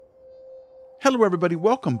Hello, everybody.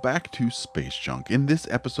 Welcome back to Space Junk. In this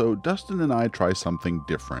episode, Dustin and I try something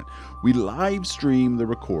different. We live stream the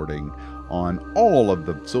recording on all of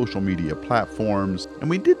the social media platforms, and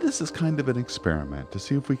we did this as kind of an experiment to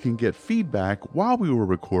see if we can get feedback while we were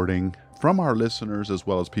recording from our listeners as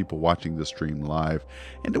well as people watching the stream live,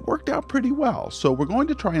 and it worked out pretty well. So we're going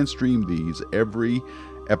to try and stream these every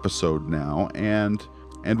episode now, and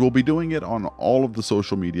we'll be doing it on all of the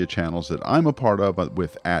social media channels that I'm a part of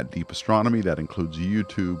with @DeepAstronomy. That includes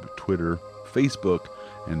YouTube, Twitter, Facebook,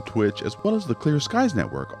 and Twitch, as well as the Clear Skies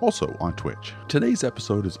Network, also on Twitch. Today's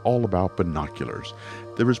episode is all about binoculars.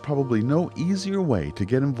 There is probably no easier way to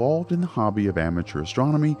get involved in the hobby of amateur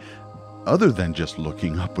astronomy other than just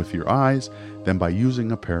looking up with your eyes than by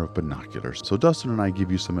using a pair of binoculars. So Dustin and I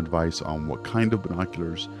give you some advice on what kind of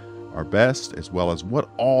binoculars are best, as well as what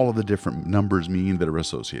all of the different numbers mean that are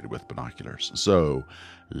associated with binoculars. So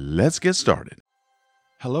let's get started.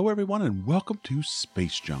 Hello, everyone, and welcome to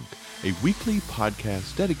Space Junk, a weekly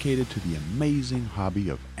podcast dedicated to the amazing hobby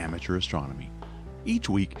of amateur astronomy. Each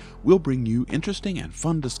week, we'll bring you interesting and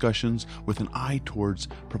fun discussions with an eye towards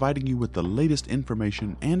providing you with the latest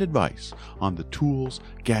information and advice on the tools,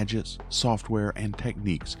 gadgets, software, and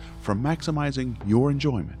techniques for maximizing your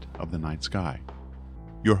enjoyment of the night sky.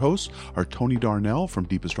 Your hosts are Tony Darnell from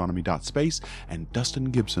deepastronomy.space and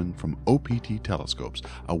Dustin Gibson from OPT Telescopes,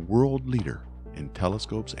 a world leader in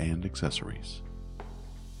telescopes and accessories.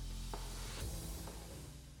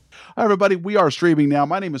 Hi, everybody. We are streaming now.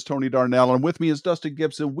 My name is Tony Darnell, and with me is Dustin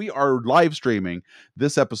Gibson. We are live streaming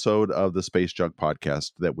this episode of the Space Junk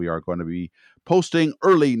podcast that we are going to be posting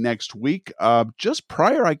early next week. Just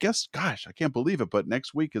prior, I guess, gosh, I can't believe it, but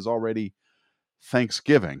next week is already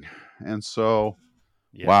Thanksgiving. And so...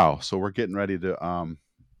 yeah. Wow. So we're getting ready to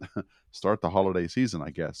start the holiday season, I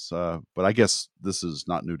guess. But I guess this is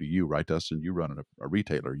not new to you, right, Dustin? You run a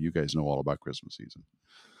retailer. You guys know all about Christmas season.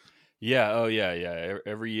 Yeah. Oh, yeah.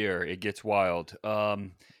 Every year it gets wild.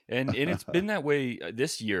 And it's been that way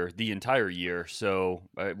this year, the entire year. So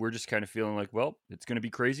we're just kind of feeling like, well, it's going to be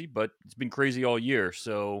crazy, but it's been crazy all year.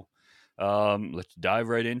 So let's dive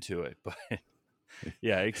right into it. But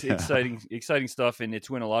yeah, exciting stuff, and it's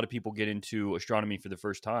when a lot of people get into astronomy for the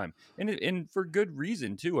first time, and for good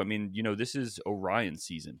reason too. I mean, this is Orion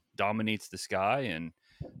season, dominates the sky, and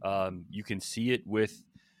you can see it with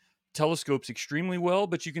telescopes extremely well,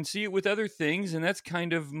 but you can see it with other things, and that's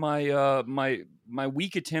kind of my my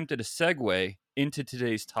weak attempt at a segue into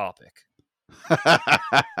today's topic.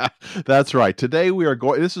 That's right. Today we are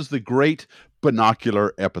going. This is the great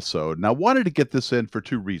binocular episode. Now, I wanted to get this in for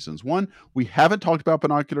two reasons. One, we haven't talked about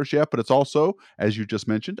binoculars yet, but it's also, as you just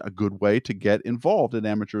mentioned, a good way to get involved in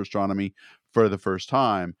amateur astronomy for the first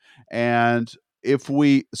time. And we're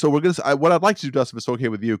going to, what I'd like to do, Dustin, if it's okay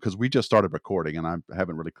with you, because we just started recording and I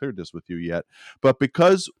haven't really cleared this with you yet, but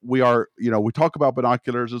because we are, we talk about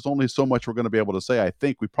binoculars, there's only so much we're going to be able to say. I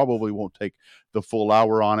think we probably won't take the full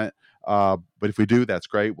hour on it. But if we do, that's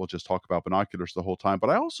great. We'll just talk about binoculars the whole time. But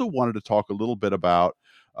I also wanted to talk a little bit about,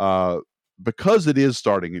 because it is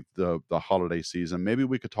starting the holiday season, maybe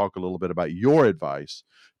we could talk a little bit about your advice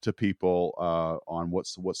to people on what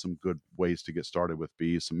some good ways to get started with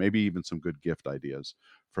bees, so maybe even some good gift ideas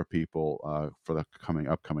for people for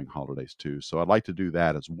the upcoming holidays too. So I'd like to do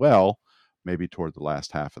that as well, maybe toward the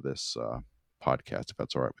last half of this podcast, if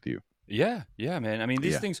that's all right with you. Yeah, man. I mean,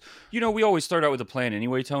 these things, we always start out with a plan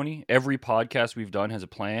anyway, Tony. Every podcast we've done has a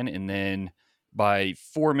plan, and then by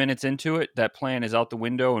 4 minutes into it, that plan is out the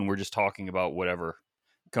window, and we're just talking about whatever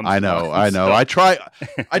comes to mind. I know.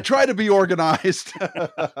 I try to be organized.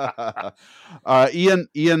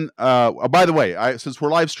 Ian, by the way, since we're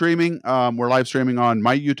live streaming on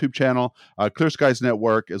my YouTube channel, Clear Skies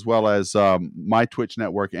Network, as well as my Twitch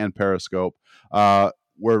network and Periscope.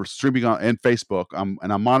 We're streaming on and Facebook,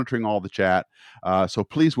 and I'm monitoring all the chat. So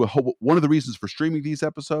please, one of the reasons for streaming these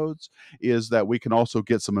episodes is that we can also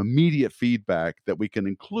get some immediate feedback that we can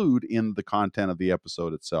include in the content of the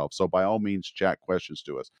episode itself. So by all means, chat questions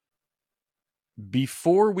to us.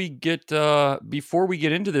 Before we get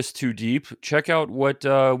into this too deep, check out what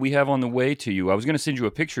we have on the way to you. I was going to send you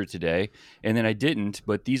a picture today, and then I didn't,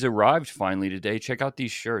 but these arrived finally today. Check out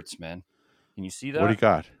these shirts, man. Can you see that? What do you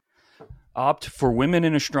got? Opt for Women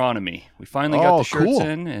in Astronomy. We finally got the shirts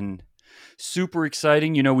in, and super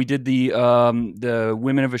exciting. We did the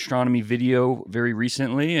Women of Astronomy video very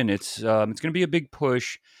recently, and it's going to be a big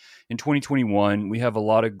push in 2021. We have a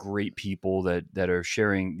lot of great people that are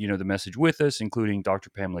sharing the message with us, including Dr.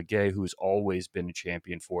 Pamela Gay, who has always been a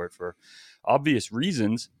champion for it for obvious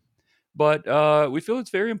reasons. But we feel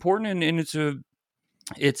it's very important, and it's a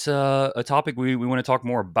it's a topic we want to talk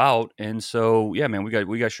more about. And so, yeah, man,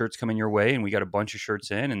 we got shirts coming your way, and we got a bunch of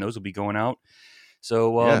shirts in, and those will be going out.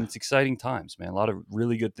 So Yeah. it's exciting times, man. A lot of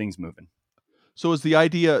really good things moving. So is the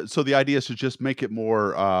idea so the idea is to just make it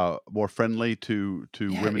more friendly to Yeah,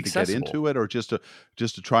 women to get accessible. into it, or just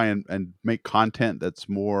to try and make content that's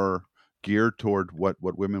more geared toward what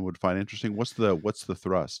women would find interesting? What's the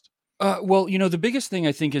thrust? Well, the biggest thing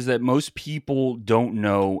I think is that most people don't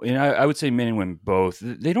know, and I would say men and women both,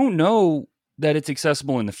 they don't know that it's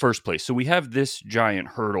accessible in the first place. So we have this giant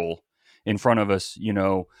hurdle in front of us,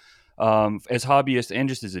 as hobbyists and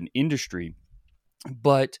just as an industry.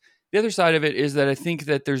 But the other side of it is that I think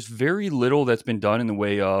that there's very little that's been done in the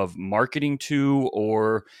way of marketing to,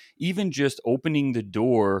 or even just opening the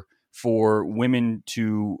door for women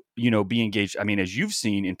to, be engaged. I mean, as you've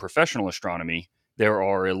seen in professional astronomy, there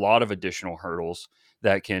are a lot of additional hurdles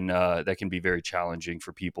that can be very challenging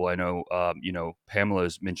for people. I know,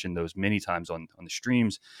 Pamela's mentioned those many times on the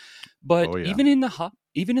streams, but Oh, yeah. even in the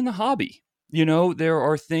hobby, there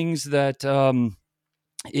are things that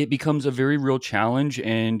it becomes a very real challenge.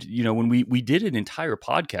 And when we did an entire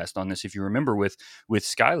podcast on this, if you remember, with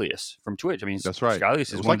Skylius from Twitch. I mean, That's right. Skylius It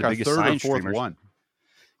is was one of like the our biggest 3rd or science 4th streamers. one.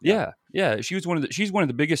 Yeah. Yeah, she's one of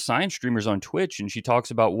the biggest science streamers on Twitch, and she talks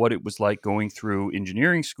about what it was like going through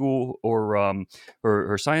engineering school, or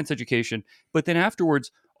her science education. But then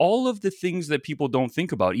afterwards, all of the things that people don't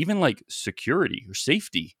think about, even like security or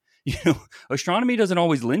safety. you know Astronomy doesn't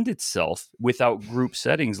always lend itself, without group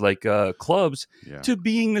settings like clubs, Yeah. to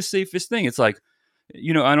being the safest thing. It's like, I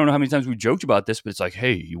don't know how many times we joked about this, but it's like,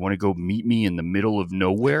 hey, you want to go meet me in the middle of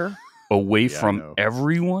nowhere, away Yeah, I from know.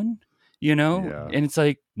 everyone? Yeah. And it's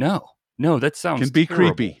like, no, no, that Can sounds be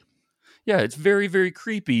terrible. creepy. Yeah, it's very, very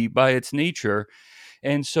creepy by its nature.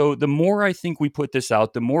 And so the more I think we put this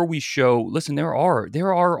out, the more we show, listen, there are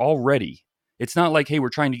already. It's not like, hey, we're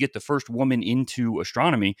trying to get the first woman into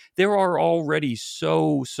astronomy. There are already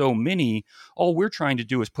so many. All we're trying to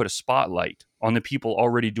do is put a spotlight on the people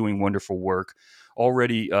already doing wonderful work,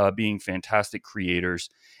 already being fantastic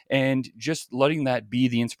creators, and just letting that be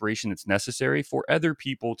the inspiration that's necessary for other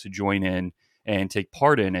people to join in and take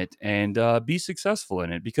part in it, and be successful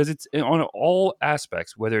in it, because it's on all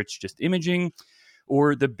aspects, whether it's just imaging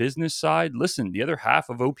or the business side. Listen, the other half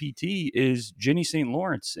of OPT is Jenny St.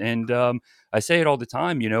 Lawrence. And I say it all the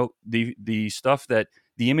time, the stuff that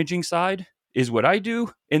the imaging side is what I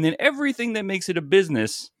do. And then everything that makes it a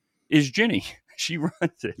business is Jenny. She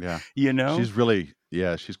runs it, Yeah. you know?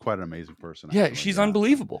 She's quite an amazing person, Yeah, actually. she's Yeah.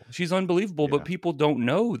 unbelievable. She's unbelievable, but Yeah. people don't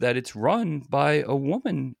know that it's run by a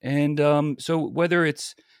woman. And so whether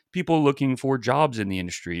it's people looking for jobs in the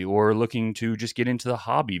industry, or looking to just get into the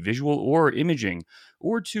hobby, visual or imaging,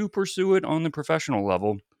 or to pursue it on the professional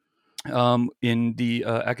level, in the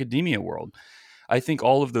academia world, I think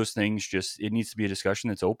all of those things, just it needs to be a discussion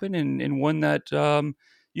that's open, and one that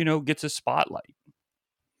gets a spotlight.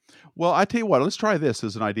 Well, I tell you what, let's try this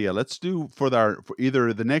as an idea. Let's do for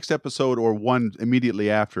either the next episode or one immediately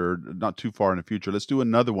after, not too far in the future. Let's do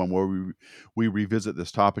another one where we revisit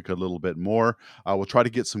this topic a little bit more. We'll try to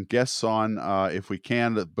get some guests on if we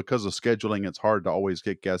can. Because of scheduling, it's hard to always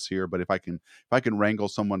get guests here. But if I can wrangle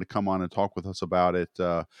someone to come on and talk with us about it,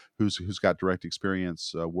 who's got direct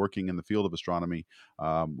experience working in the field of astronomy,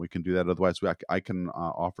 we can do that. Otherwise, I can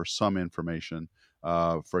offer some information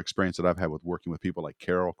for experience that I've had with working with people like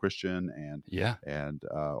Carol Christian Yeah, and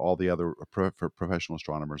all the other professional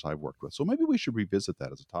astronomers I've worked with. So maybe we should revisit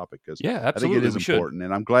that as a topic because yeah, I think it absolutely, is we should. important.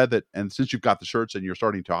 And I'm glad that, and since you've got the shirts and you're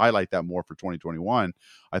starting to highlight that more for 2021,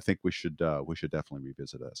 I think we should definitely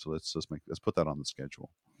revisit that. So let's put that on the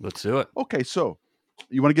schedule. Let's do it. Okay, so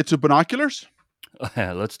you want to get to binoculars?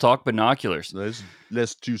 Let's talk binoculars.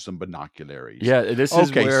 Let's do some binocularies. Yeah, this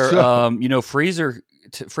is Okay, where so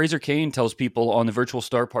Fraser Kane tells people on the virtual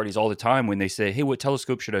star parties all the time, when they say, "Hey, what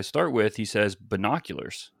telescope should I start with?" He says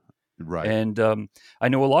binoculars. right. And I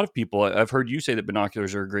know a lot of people. I've heard you say that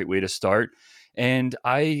binoculars are a great way to start, and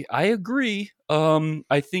I agree.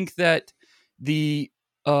 I think that the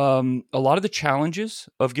a lot of the challenges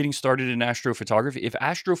of getting started in astrophotography, if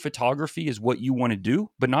astrophotography is what you want to do,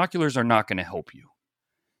 binoculars are not going to help you.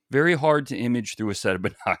 Very hard to image through a set of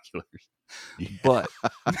binoculars. But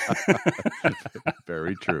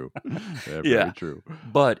Very true. yeah, Very true.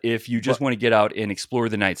 but if you just But want to get out and explore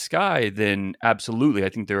the night sky, then absolutely, I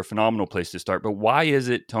think they're a phenomenal place to start. But why is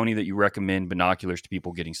it, Tony, that you recommend binoculars to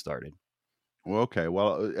people getting started? Well, okay.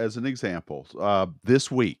 Well, as an example,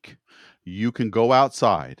 this week, you can go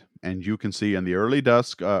outside and you can see in the early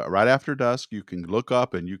dusk, right after dusk, you can look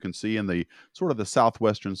up and you can see in the sort of the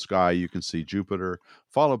southwestern sky, you can see Jupiter,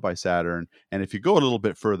 followed by Saturn. And if you go a little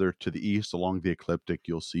bit further to the east along the ecliptic,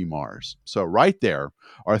 you'll see Mars. So, right there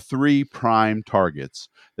are three prime targets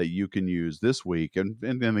that you can use this week and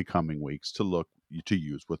in the coming weeks to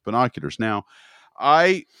use with binoculars. Now,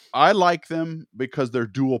 I I like them because they're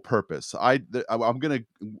dual purpose. I'm gonna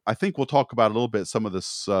I think we'll talk about a little bit some of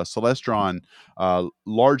this Celestron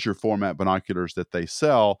larger format binoculars that they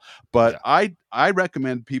sell, but Yeah. I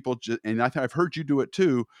recommend people and I've heard you do it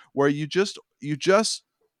too, where you just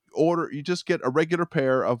get a regular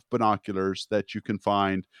pair of binoculars that you can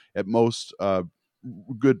find at most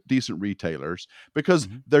good decent retailers because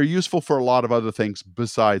Hmm. they're useful for a lot of other things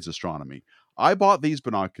besides astronomy. I bought these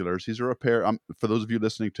binoculars. These are a pair. For those of you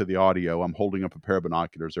listening to the audio, I'm holding up a pair of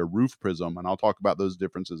binoculars. They're roof prism, and I'll talk about those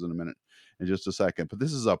differences in a minute, in just a second. But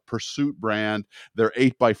this is a Pursuit brand. They're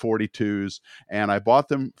 8x42s, and I bought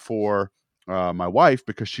them for my wife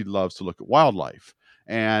because she loves to look at wildlife.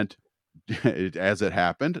 And as it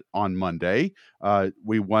happened on Monday,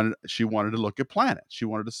 she wanted to look at planets. She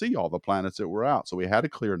wanted to see all the planets that were out. So we had a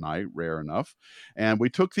clear night, rare enough, and we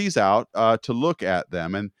took these out to look at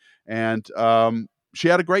them, and she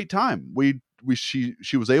had a great time.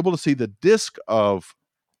 She was able to see the disk of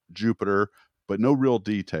Jupiter, but no real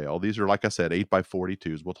detail. These are, like I said,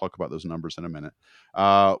 8x42s. We'll talk about those numbers in a minute.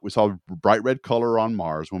 We saw bright red color on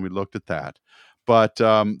Mars when we looked at that. But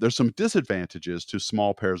there's some disadvantages to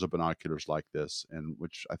small pairs of binoculars like this, and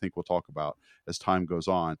which I think we'll talk about as time goes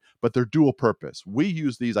on. But they're dual purpose. We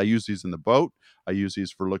use these. I use these in the boat. I use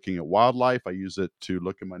these for looking at wildlife. I use it to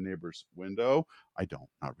look in my neighbor's window. I don't,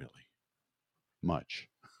 not really much.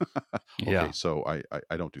 Okay, Yeah. so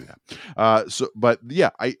I don't do that. But yeah,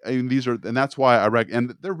 I mean, these are, and that's why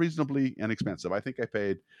and they're reasonably inexpensive. I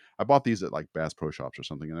bought these at like Bass Pro Shops or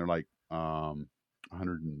something, and they're like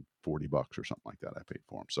 $140 or something like that. I paid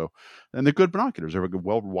for them. So, and they're good binoculars. They're a good,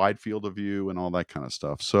 wide field of view and all that kind of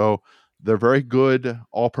stuff. So they're very good,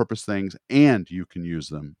 all-purpose things, and you can use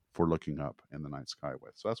them for looking up in the night sky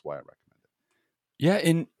with. So that's why I recommend it. Yeah,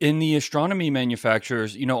 in the astronomy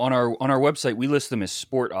manufacturers, on our website, we list them as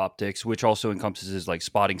sport optics, which also encompasses like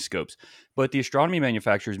spotting scopes. But the astronomy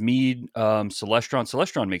manufacturers, Meade,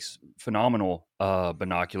 Celestron makes phenomenal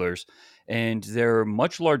binoculars, and they're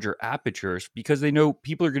much larger apertures because they know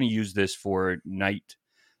people are going to use this for night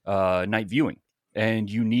viewing,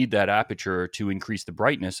 and you need that aperture to increase the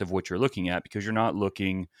brightness of what you're looking at because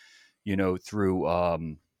you know,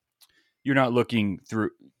 through you're not looking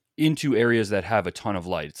through into areas that have a ton of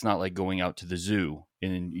light. It's not like going out to the zoo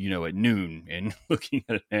in at noon and looking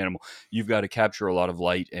at an animal. You've got to capture a lot of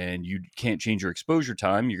light, and you can't change your exposure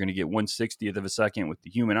time. You're going to get 1/60th of a second with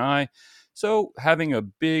the human eye. So having a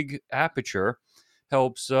big aperture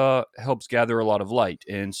helps gather a lot of light,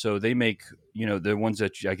 and so they make the ones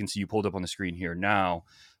that I can see you pulled up on the screen here now.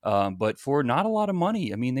 But for not a lot of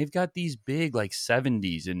money, I mean, they've got these big like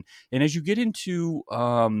 70s, and as you get into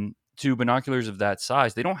to binoculars of that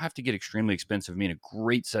size, they don't have to get extremely expensive. I mean, a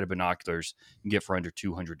great set of binoculars you can get for under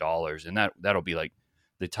 $200, and that'll be like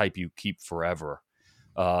the type you keep forever,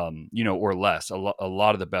 or less. A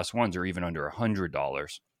lot of the best ones are even under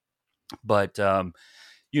 $100. But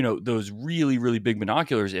those really, really big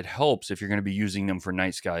binoculars, it helps if you're going to be using them for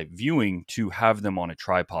night sky viewing to have them on a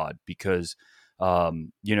tripod because,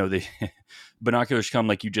 they binoculars come,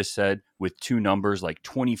 like you just said, with two numbers like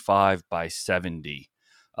 25 by 70.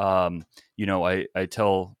 I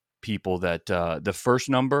tell people that the first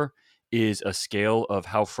number is a scale of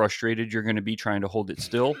how frustrated you're going to be trying to hold it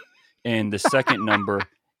still. And the second number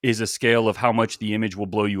is a scale of how much the image will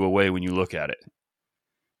blow you away when you look at it.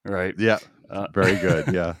 Right. Yeah, Uh, very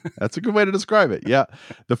good. Yeah, that's a good way to describe it. Yeah,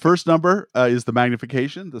 the first number is the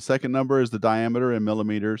magnification. The second number is the diameter in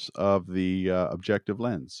millimeters of the objective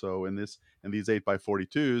lens. So in these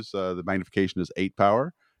 8x42s, the magnification is 8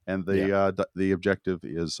 power, and yeah. the objective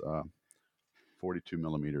is 42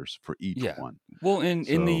 millimeters for each Yeah. one. Well, and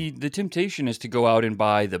So the temptation is to go out and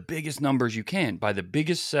buy the biggest numbers you can, buy the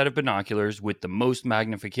biggest set of binoculars with the most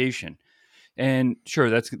magnification. And sure,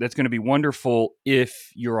 that's going to be wonderful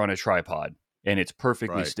if you're on a tripod and it's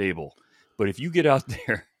perfectly right. stable. But if you get out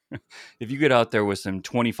there, if you get out there with some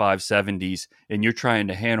 2570s and you're trying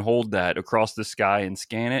to hand hold that across the sky and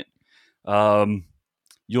scan it, um,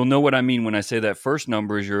 you'll know what I mean when I say that first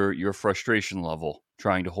number is your frustration level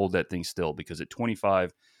trying to hold that thing still because at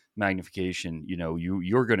 25 magnification,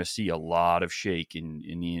 you're going to see a lot of shake in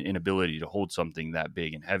the inability to hold something that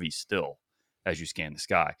big and heavy still. as you scan the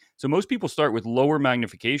sky. So most people start with lower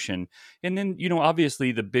magnification, and then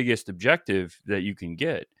obviously the biggest objective that you can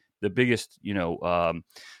get, the biggest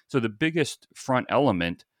so the biggest front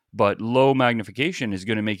element, but low magnification is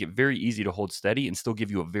going to make it very easy to hold steady and still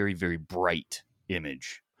give you a very, very bright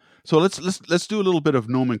image. So let's do a little bit of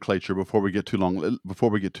nomenclature before we get too long,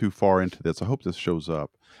 before we get too far into this. I hope this shows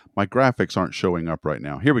up. My graphics aren't showing up right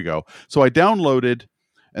now. Here we go. So I downloaded,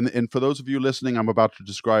 and for those of you listening, I'm about to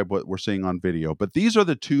describe what we're seeing on video. But these are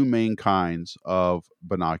the two main kinds of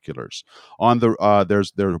binoculars. On the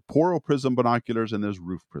there are poro prism binoculars and there's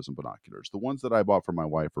roof prism binoculars. The ones that I bought for my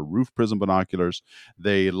wife are roof prism binoculars.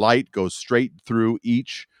 The light goes straight through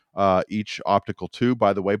each optical tube.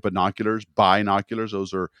 By the way, binoculars,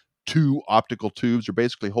 those are two optical tubes. You're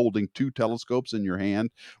basically holding two telescopes in your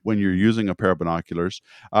hand when you're using a pair of binoculars.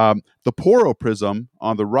 The poro prism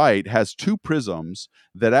on the right has two prisms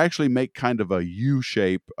that actually make kind of a U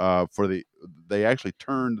shape they actually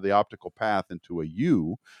turned the optical path into a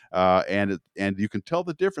U, and you can tell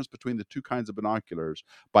the difference between the two kinds of binoculars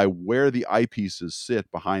by where the eyepieces sit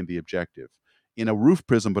behind the objective. In a roof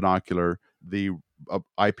prism binocular, the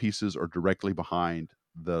eyepieces are directly behind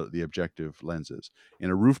the objective lenses. In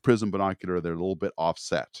a roof prism binocular, they're a little bit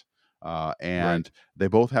offset. Right. And they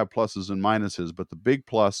both have pluses and minuses, but the big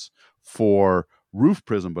plus for roof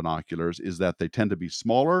prism binoculars is that they tend to be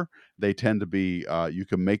smaller. They tend to be you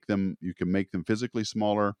can make them physically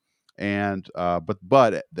smaller, and but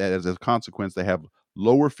as a consequence, they have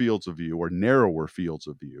lower fields of view or narrower fields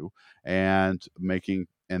of view, and making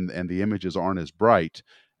and the images aren't as bright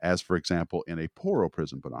as, for example, in a poro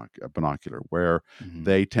prism binocular, where Hmm.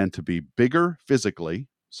 they tend to be bigger physically,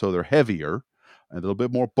 so they're heavier, a little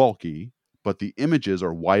bit more bulky, but the images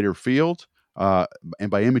are wider field. Uh,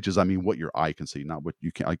 and by images, I mean what your eye can see, not what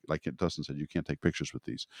you can. Like Dustin said, you can't take pictures with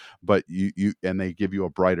these, but and they give you a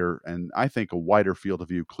brighter and I think a wider field of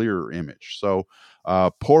view, clearer image. So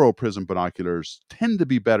poro prism binoculars tend to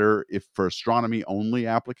be better if for astronomy only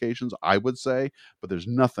applications, I would say, but there's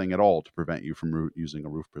nothing at all to prevent you from using a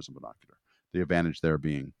roof prism binocular. The advantage there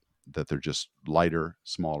being that they're just lighter,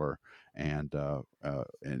 smaller, and a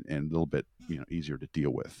little bit easier to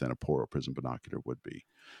deal with than a poro prism binocular would be.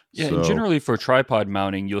 Yeah, and So generally for tripod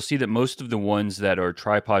mounting, you'll see that most of the ones that are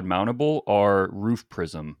tripod mountable are roof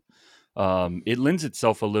prism. It lends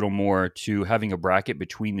itself a little more to having a bracket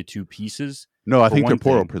between the two pieces, no, I for think they're one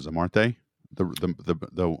poro thing. prism, aren't they?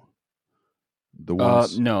 The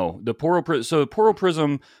ones, No, the poro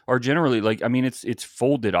prism are generally, like, I mean, it's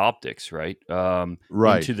folded optics, right? Into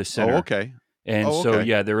right? the Oh, center, okay. and Oh, so okay.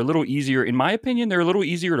 yeah, they're a little easier, in my opinion. They're a little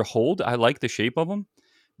easier to hold. I like the shape of them,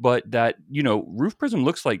 but that roof prism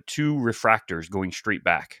looks like two refractors going straight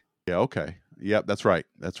back. Yeah, okay. Yep, that's right.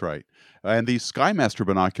 That's right. And these Skymaster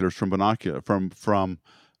binoculars from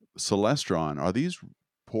Celestron, are these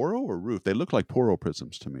poro or roof? They look like poro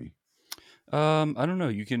prisms to me. I don't know.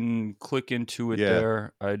 You can click into it Yeah.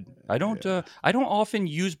 there. I don't Yeah. I don't often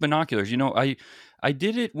use binoculars. I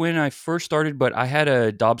did it when I first started, but I had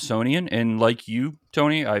a Dobsonian, and like you,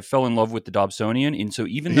 Tony, I fell in love with the Dobsonian, and so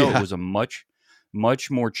even though it Yeah. was a much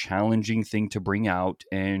more challenging thing to bring out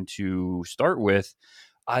and to start with,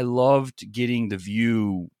 I loved getting the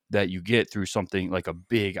view that you get through something like a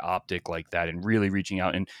big optic like that, and really reaching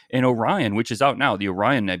out. And Orion, which is out now, the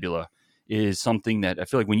Orion Nebula, is something that I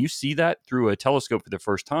feel like when you see that through a telescope for the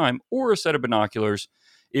first time or a set of binoculars,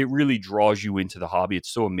 it really draws you into the hobby. It's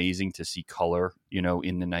so amazing to see color,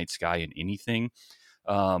 in the night sky and anything.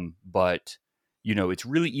 But it's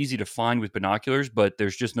really easy to find with binoculars, but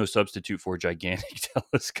there's just no substitute for a gigantic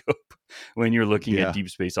telescope when you're looking at Yeah. deep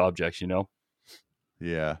space objects.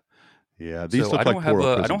 Yeah. Yeah. These So I look like don't have poro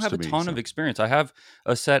a I don't prisms have to a me. ton of So experience. I have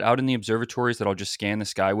a set out in the observatories that I'll just scan the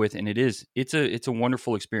sky with, and it's a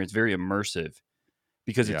wonderful experience, very immersive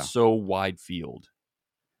because it's yeah. so wide field.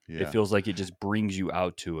 It Yeah. feels like it just brings you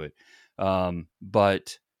out to it.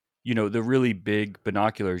 But the really big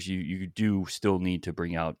binoculars, you do still need to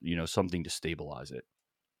bring out something to stabilize it.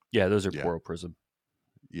 Yeah, those are Yeah. poro prism.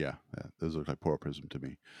 Yeah. Yeah. Those look like poro prism to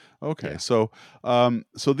me. Okay. Yeah. So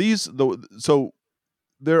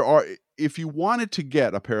there are, if you wanted to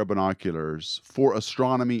get a pair of binoculars for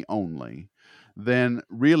astronomy only, then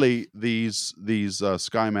really these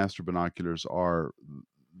Skymaster binoculars are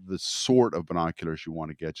the sort of binoculars you want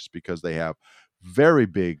to get, just because they have very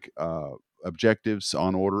big objectives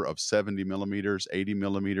on order of 70 millimeters, 80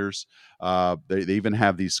 millimeters. They even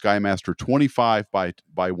have these Skymaster 25 by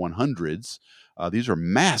 100s. These are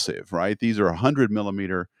massive, right? These are 100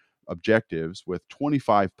 millimeter objectives with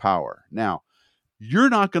 25 power. Now, you're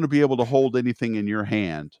not going to be able to hold anything in your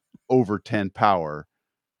hand over 10 power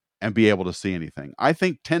and be able to see anything. I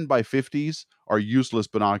think 10 by 50s are useless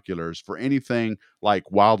binoculars for anything like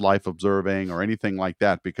wildlife observing or anything like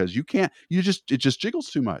that, because you can't, it just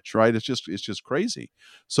jiggles too much, right? It's just crazy.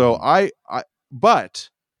 So Mhm. but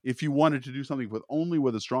if you wanted to do something with only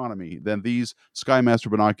with astronomy, then these Skymaster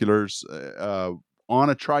binoculars on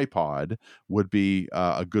a tripod would be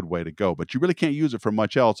a good way to go. But you really can't use it for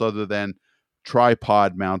much else other than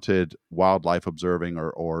tripod mounted wildlife observing,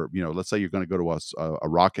 or let's say you're going to go to a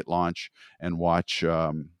rocket launch and watch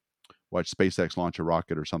SpaceX launch a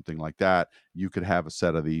rocket or something like that. You could have a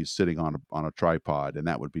set of these sitting on a tripod, and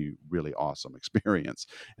that would be really awesome experience.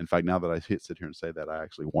 In fact, now that I sit here and say that, I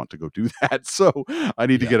actually want to go do that. So I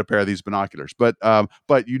need to Yeah. get a pair of these binoculars. But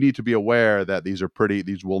you need to be aware that these are pretty.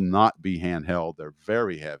 These will not be handheld. They're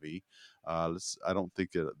very heavy. I don't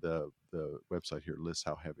think the website here lists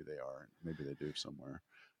how heavy they are. Maybe they do somewhere.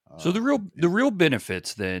 So Uh, the real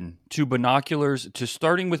benefits then to binoculars, to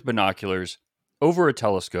starting with binoculars over a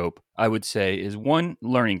telescope, I would say is one,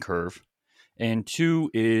 learning curve, and two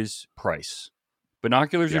is price.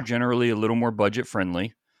 Binoculars are yeah, generally a little more budget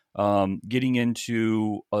friendly. Getting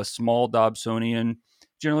into a small Dobsonian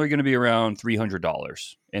generally going to be around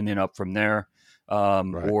 $300, and then up from there.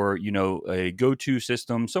 right. Or a go-to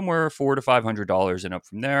system somewhere $400 to $500 and up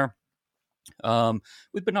from there.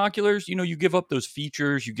 With binoculars, you give up those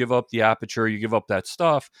features, you give up the aperture, you give up that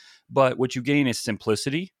stuff, but what you gain is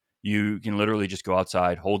simplicity. You can literally just go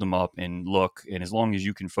outside, hold them up, and look. And as long as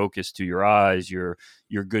you can focus to your eyes, you're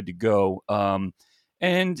good to go.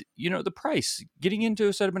 And the price, getting into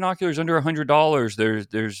a set of binoculars under $100,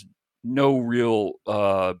 there's no real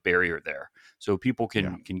barrier there. So people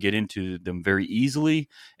Yeah. can get into them very easily,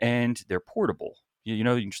 and they're portable. You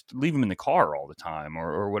just leave them in the car all the time,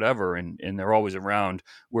 or whatever, and they're always around.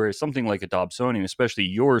 Whereas something like a Dobsonian, especially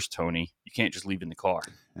yours, Tony, you can't just leave in the car.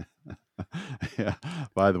 Yeah.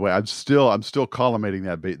 By the way, I'm still collimating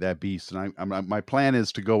that beast, and my plan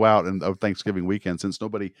is to go out and Thanksgiving weekend, since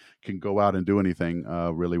nobody can go out and do anything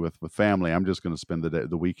really with family. I'm just going to spend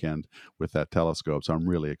the weekend with that telescope, so I'm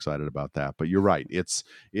really excited about that. But you're right, it's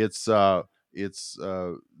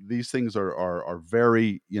these things are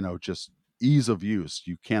very, just ease of use.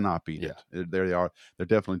 You cannot beat Yeah, it. There they are. They're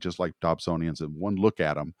definitely just like Dobsonians, and one look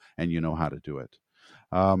at them and you know how to do it.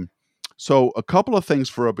 Um, so, a couple of things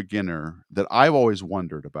for a beginner that I've always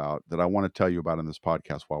wondered about that I want to tell you about in this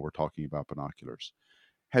podcast while we're talking about binoculars.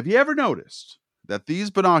 Have you ever noticed that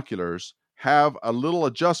these binoculars have a little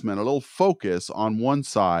adjustment, a little focus on one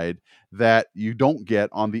side that you don't get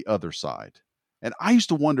on the other side? And I used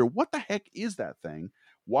to wonder, what the heck is that thing?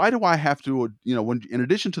 Why do I have to, when in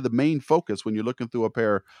addition to the main focus when you're looking through a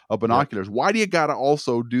pair of yep. binoculars, why do you got to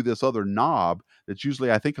also do this other knob that's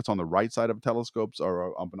usually, I think it's on the right side of telescopes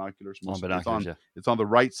or on binoculars? On Most it's binoculars, on yeah. it's on the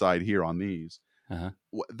right side here on these. Uh-huh.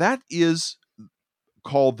 That is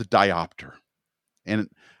called the diopter. And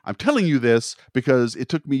I'm telling you this because it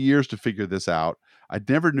took me years to figure this out. I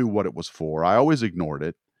never knew what it was for. I always ignored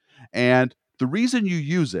it. And the reason you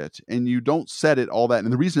use it and you don't set it all that,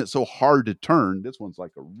 and the reason it's so hard to turn, this one's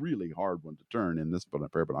like a really hard one to turn in this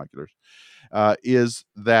pair of binoculars, is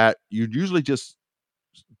that you usually just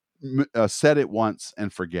set it once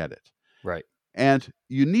and forget it. Right. And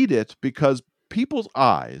you need it because people's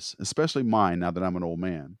eyes, especially mine now that I'm an old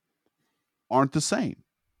man, aren't the same.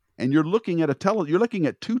 And you're looking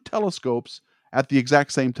at two telescopes at the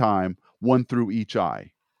exact same time, one through each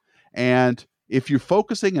eye. And if you're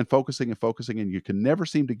focusing and focusing and focusing and you can never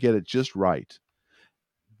seem to get it just right,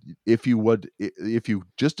 if you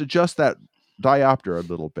just adjust that diopter a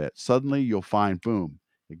little bit, suddenly you'll find, boom,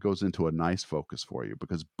 it goes into a nice focus for you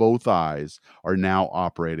because both eyes are now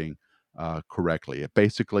operating correctly. It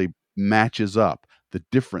basically matches up the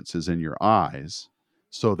differences in your eyes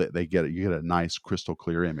so that you get a nice crystal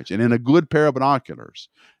clear image. And in a good pair of binoculars,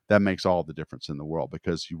 that makes all the difference in the world,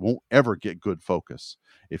 because you won't ever get good focus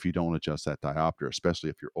if you don't adjust that diopter, especially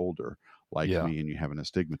if you're older like Yeah. me and you have an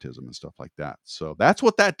astigmatism and stuff like that. So that's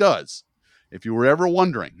what that does. If you were ever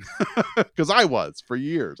wondering, because I was for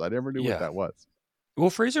years, I never knew what Yeah. that was. Well,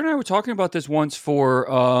 Fraser and I were talking about this once for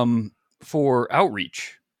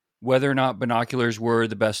outreach, whether or not binoculars were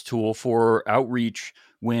the best tool for outreach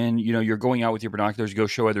when you're going out with your binoculars to go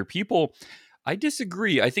show other people. I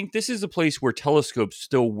disagree. I think this is a place where telescopes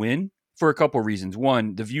still win for a couple reasons.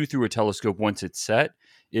 One, the view through a telescope once it's set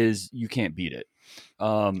is you can't beat it.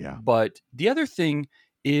 Yeah. But the other thing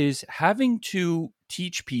is having to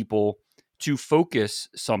teach people to focus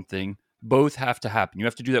something Both have to happen. You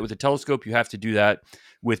have to do that with a telescope. You have to do that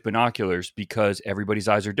with binoculars because everybody's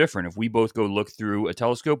eyes are different. If we both go look through a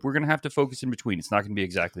telescope, we're going to have to focus in between. It's not going to be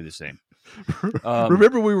exactly the same.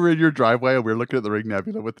 Remember we were in your driveway and we were looking at the Ring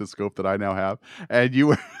Nebula with the scope that I now have, and you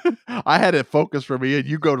were I had it focused for me, and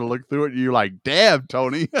you go to look through it, and you're like, "Damn,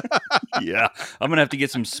 Tony." Yeah, I'm going to have to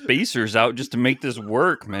get some spacers out just to make this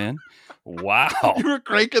work, man. Wow. You were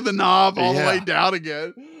cranking the knob all the way Yeah. down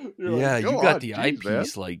again. You're Yeah, like, you "Go got on, the geez, man."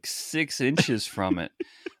 eyepiece like 6 inches from it.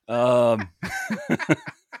 Um,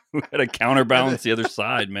 we had to And then, counterbalance the other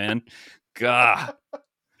side, man. God,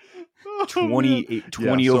 oh man,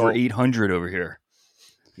 20 over 800 over here.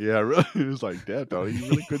 yeah, really, it was like, "Damn, Tony, you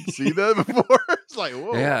really couldn't see that before." It's like,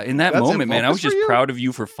 whoa, Yeah, in that that's in moment, man, I focus was for just you. proud of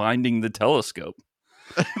you for finding the telescope,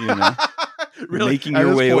 you know, Really, making at your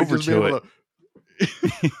this way point, over just be to able it. to.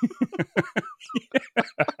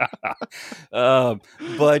 um,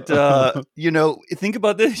 but think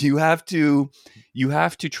about this. You have to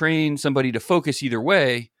train somebody to focus either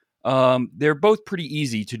way. They're both pretty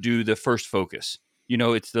easy to do the first focus.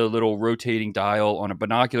 It's the little rotating dial on a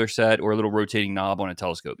binocular set or a little rotating knob on a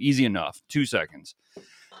telescope. Easy enough, 2 seconds.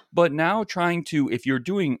 But now if you're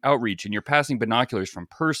doing outreach and you're passing binoculars from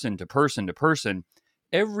person to person to person,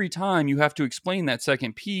 every time you have to explain that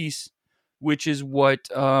second piece, which is what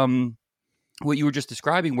you were just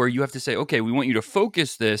describing, where you have to say, okay, we want you to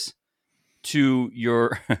focus this to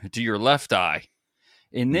your to your left eye,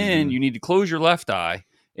 and then Mhm. you need to close your left eye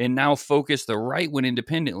and now focus the right one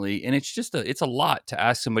independently. And it's a lot to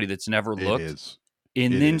ask somebody that's never It looked is.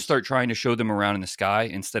 and It then is. start trying to show them around in the sky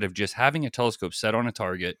instead of just having a telescope set on a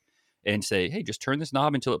target and say, hey, just turn this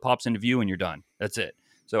knob until it pops into view and you're done. That's it.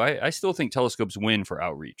 So I still think telescopes win for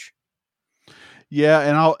outreach. Yeah,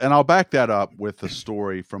 and I'll back that up with the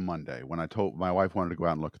story from Monday when I told my wife wanted to go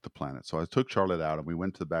out and look at the planet. So I took Charlotte out and we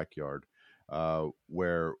went to the backyard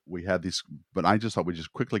where we had these, but I just thought we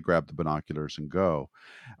just quickly grab the binoculars and go.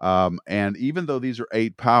 And even though these are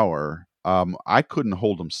 8 power, I couldn't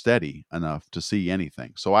hold them steady enough to see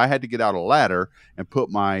anything. So I had to get out a ladder and put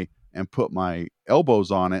my elbows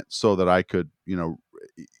on it so that I could,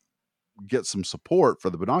 get some support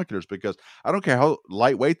for the binoculars, because I don't care how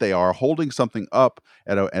lightweight they are, holding something up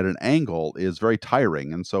at an angle is very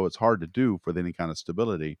tiring, and so it's hard to do with any kind of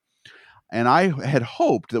stability. And I had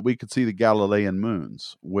hoped that we could see the Galilean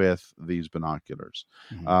moons with these binoculars,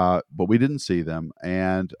 Mhm. but we didn't see them.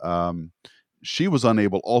 And she was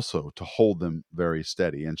unable also to hold them very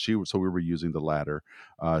steady, and so we were using the ladder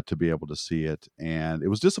to be able to see it, and it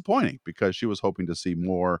was disappointing because she was hoping to see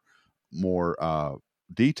more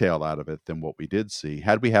detail out of it than what we did see.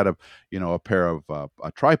 Had we had a pair of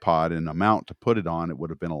a tripod and a mount to put it on, it would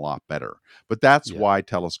have been a lot better. But that's Yeah. why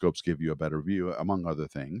telescopes give you a better view, among other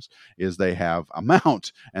things, is they have a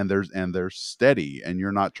mount, and they're steady, and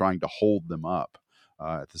you're not trying to hold them up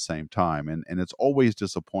at the same time, and it's always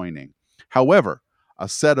disappointing. However, a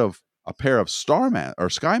pair of Starman or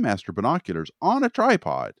Skymaster binoculars on a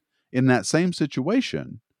tripod in that same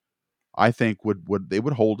situation, I think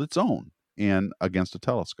would hold its own in against a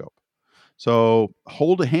telescope. So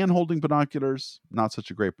hand holding binoculars, not such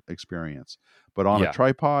a great experience, but on a Yeah.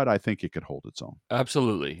 tripod, I think it could hold its own.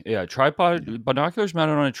 Absolutely. Yeah, Yeah. binoculars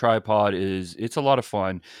mounted on a tripod it's a lot of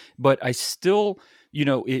fun, but I still,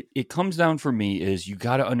 it comes down for me is you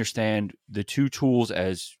got to understand the two tools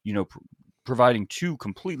as, providing two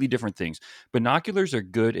completely different things. Binoculars are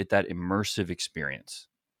good at that immersive experience.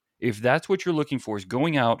 If that's what you're looking for is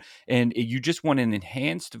going out and you just want an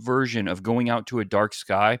enhanced version of going out to a dark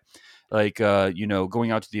sky, like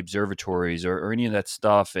going out to the observatories or any of that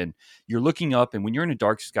stuff, and you're looking up, and when you're in a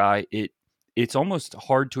dark sky, it's almost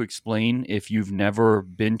hard to explain if you've never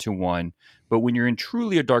been to one. But when you're in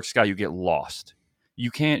truly a dark sky, you get lost.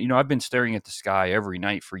 You can't, I've been staring at the sky every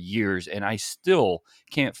night for years, and I still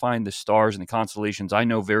can't find the stars and the constellations I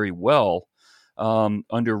know very well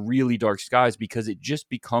under really dark skies, because it just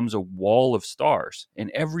becomes a wall of stars and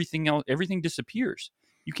everything else, everything disappears.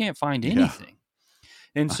 You can't find Yeah, anything.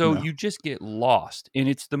 And I so know. you just get lost. And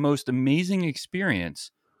it's the most amazing experience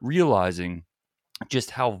realizing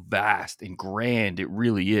just how vast and grand it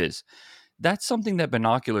really is. That's something that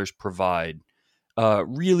binoculars provide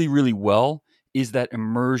really, really well, is that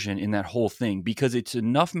immersion in that whole thing, because it's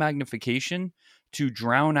enough magnification to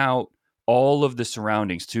drown out all of the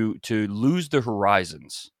surroundings, to lose the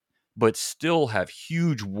horizons, but still have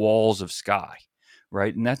huge walls of sky.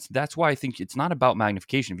 Right. And that's why I think it's not about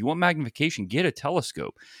magnification. If you want magnification, get a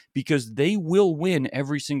telescope, because they will win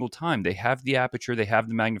every single time. They have the aperture, they have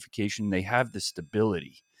the magnification, they have the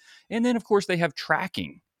stability. And then, of course, they have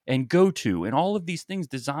tracking. and go to, and all of these things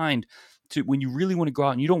designed to when you really want to go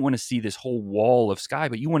out and you don't want to see this whole wall of sky,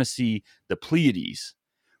 but you want to see the Pleiades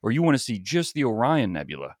or you want to see just the Orion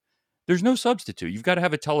Nebula. There's no substitute. You've got to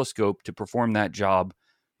have a telescope to perform that job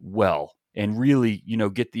well and really,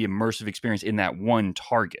 get the immersive experience in that one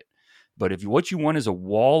target. But if what you want is a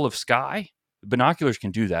wall of sky, binoculars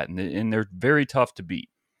can do that, and they're very tough to beat.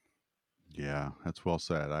 Yeah, that's well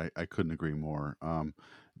said. I couldn't agree more.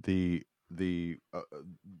 The the uh,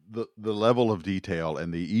 the level of detail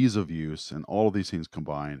and the ease of use and all of these things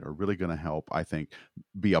combined are really going to help, I think,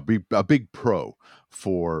 be a big pro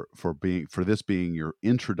for this being your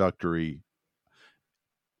introductory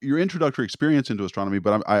experience into astronomy.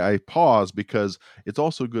 But I pause because it's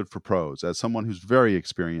also good for pros. As someone who's very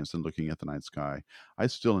experienced in looking at the night sky, I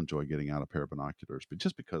still enjoy getting out a pair of binoculars, but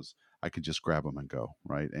just because I can just grab them and go,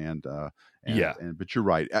 right. Yeah. And but you're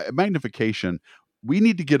right. Magnification, we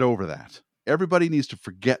need to get over that. Everybody needs to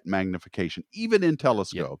forget magnification, even in Yep.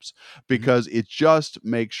 telescopes, Hmm. because it just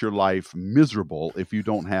makes your life miserable if you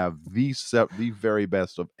don't have the very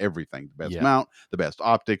best of everything: the best Yeah. mount, the best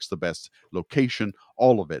optics, the best location,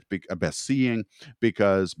 all of it, best seeing,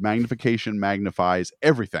 because magnification magnifies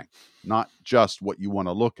everything, not just what you want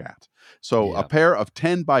to look at. So a Yeah. pair of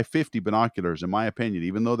 10 by 50 binoculars, in my opinion,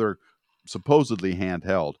 even though they're supposedly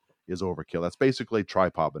handheld, is overkill. That's basically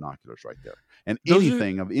tripod binoculars right there. And Those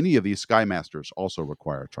are any of these Skymasters also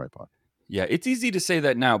require a tripod. Yeah, it's easy to say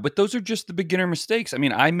that now, but those are just the beginner mistakes. I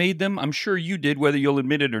mean, I made them. I'm sure you did, whether you'll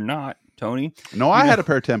admit it or not, Tony. No, You I know, had a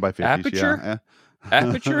pair of 10 by 50s. aperture, Yeah.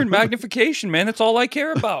 aperture, and magnification, man. That's all I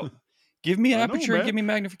care about. Give me I know, aperture and man. give me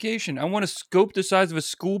magnification. I want a scope the size of a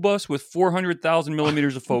school bus with 400,000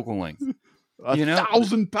 millimeters of focal length. A You know,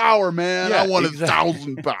 thousand power, man. I yeah, want a exactly.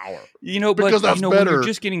 thousand power But because that's when you're better.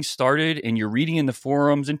 just getting started and you're reading in the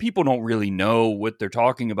forums and people don't really know what they're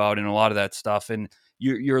talking about in a lot of that stuff, and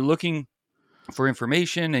you're looking for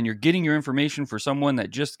information and you're getting your information for someone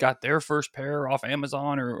that just got their first pair off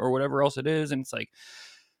Amazon or whatever else it is. And it's like,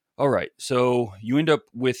 all right, so you end up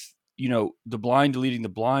with, the blind deleting the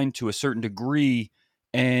blind to a certain degree,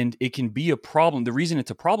 and it can be a problem. The reason it's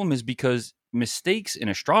a problem is because mistakes in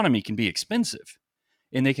astronomy can be expensive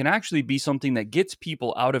and they can actually be something that gets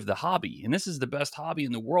people out of the hobby. And this is the best hobby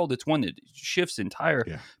in the world. It's one that shifts entire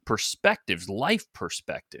Yeah. perspectives, life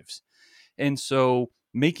perspectives. And so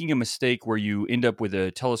making a mistake where you end up with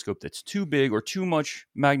a telescope that's too big or too much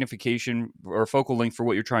magnification or focal length for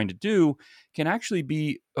what you're trying to do can actually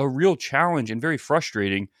be a real challenge and very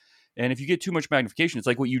frustrating. And if you get too much magnification, it's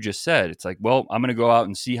like what you just said. It's like, well, I'm going to go out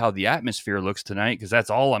and see how the atmosphere looks tonight because that's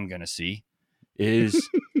all I'm going to see is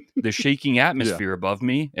the shaking Yeah. atmosphere above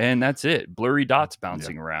me. And that's it. Blurry dots Yeah.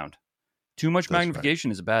 bouncing around. Too much That's right.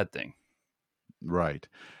 magnification is a bad thing. Right.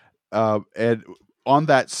 And on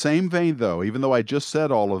that same vein, though, even though I just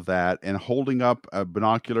said all of that and holding up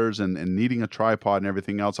binoculars and needing a tripod and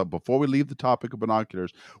everything else, before we leave the topic of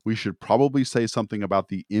binoculars, we should probably say something about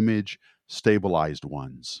the image stabilized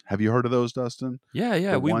ones. Have you heard of those, Dustin? Yeah,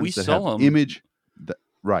 yeah. The We ones that have sell them. image.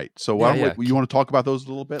 Right. So why Yeah, don't yeah. you want to talk about those a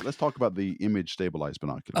little bit? Let's talk about the image stabilized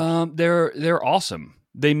binoculars. They're awesome.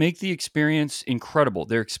 They make the experience incredible.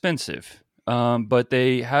 They're expensive, but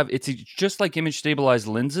it's just like image stabilized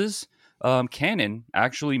lenses. Canon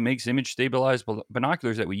actually makes image stabilized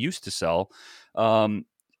binoculars that we used to sell. Um,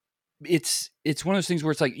 it's one of those things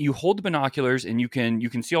where it's like you hold the binoculars and you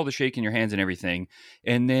can see all the shake in your hands and everything,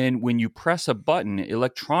 and then when you press a button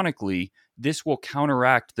electronically, this will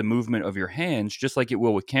counteract the movement of your hands just like it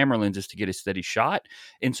will with camera lenses to get a steady shot.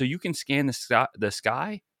 And so you can scan the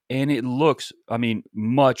sky and it looks, I mean,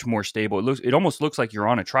 much more stable. It almost looks like you're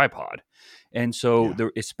on a tripod. And so Yeah.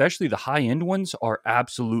 especially the high end ones are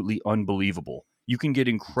absolutely unbelievable. You can get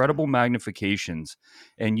Yeah. incredible magnifications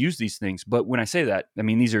and use these things. But when I say that, I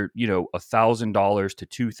mean these are, $1,000 to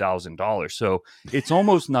 $2,000. So it's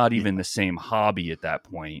almost not Yeah. even the same hobby at that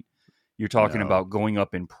point. You're talking No. about going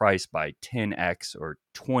up in price by 10x or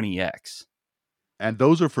 20x. And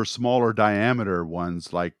those are for smaller diameter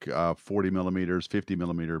ones, like 40 millimeters, 50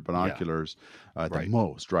 millimeter Yeah, binoculars, the right,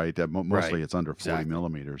 most, right? right, Mostly it's under 40 exactly.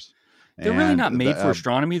 millimeters. They're really And not made for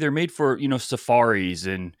astronomy. They're made for safaris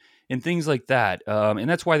and things like that. And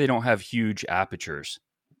that's why they don't have huge apertures.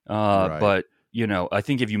 right. But I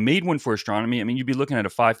think if you made one for astronomy, I mean, you'd be looking at a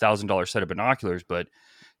 $5,000 set of binoculars, but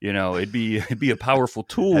it'd be a powerful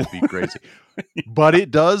tool. That'd be crazy. But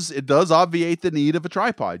it does obviate the need of a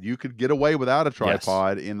tripod. You could get away without a Yes.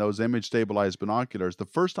 tripod in those image stabilized binoculars. The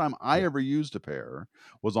first time I Yeah. ever used a pair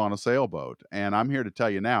was on a sailboat, and I'm here to tell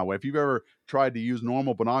you now, if you've ever tried to use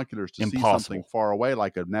normal binoculars to see something Impossible. far away,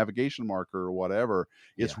 like a navigation marker or whatever,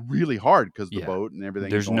 it's Yeah. really hard because the Yeah. boat and everything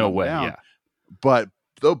is There's going no up and way. down. Yeah. But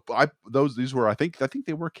these were I think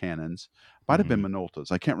they were Canons, might have been Mhm.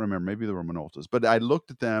 Minoltas. I can't remember. Maybe they were Minoltas, but I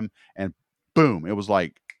looked at them and boom, it They're was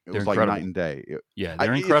like night incredible. and day. Yeah,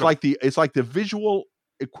 they're It's incredible. like the visual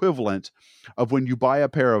equivalent of when you buy a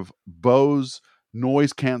pair of Bose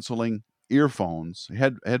noise canceling headphones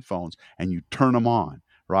and you turn them on.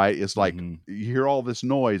 Right? It's like Mhm. you hear all this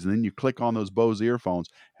noise and then you click on those Bose earphones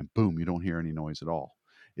and boom, you don't hear any noise at all.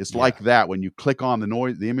 It's Yeah. like that when you click on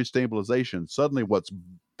the image stabilization, suddenly what's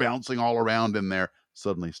bouncing all around in there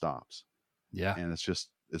suddenly stops. Yeah. And it's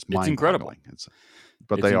It's mind incredible. boggling.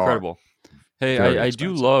 But It's they are incredible. Hey, very I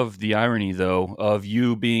do expensive. love the irony, though, of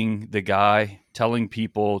you being the guy telling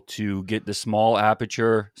people to get the small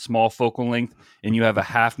aperture, small focal length, and you have a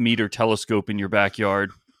half-meter telescope in your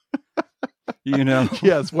backyard, you know,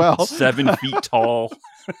 Yes, well, 7 feet tall.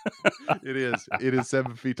 it is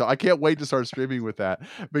 7 feet tall. I can't wait to start streaming with that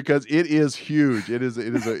because it is huge.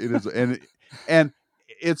 And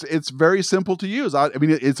it's very simple to use. I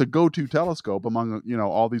mean, it's a go-to telescope among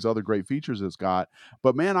all these other great features it's got.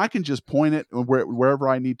 But man, I can just point it wherever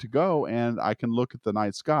I need to go, and I can look at the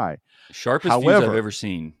night sky. Sharpest views I've However, ever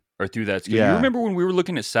seen are through that scale. You yeah, remember when we were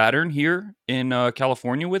looking at Saturn here in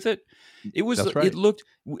California with it? that's It right. looked,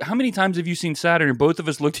 how many times have you seen Saturn? And both of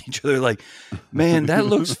us looked at each other like, man, that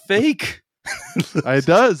looks fake. It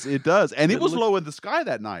does, and it It was looked, low in the sky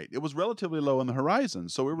that night. It was relatively low in the horizon,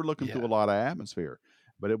 so we were looking through yeah, a lot of atmosphere,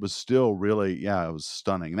 but it was still really, yeah, it was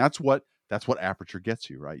stunning. And that's what aperture gets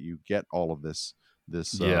you, right? You get all of this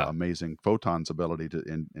yeah, amazing photons ability to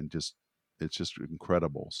and just it's just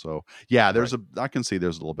incredible. So yeah, right. I can see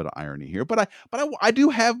there's a little bit of irony here, but I do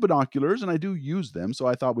have binoculars and I do use them, so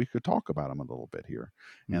I thought we could talk about them a little bit here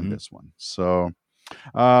in Hmm. this one. So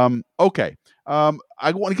okay.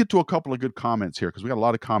 I want to get to a couple of good comments here because we got a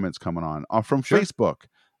lot of comments coming on from Sure. Facebook.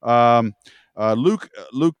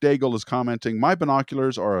 Luke Daigle is commenting. My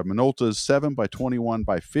binoculars are a Minolta's 7 by 21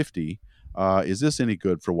 by 50. Is this any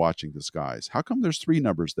good for watching the skies? How come there's three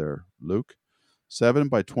numbers there, Luke? 7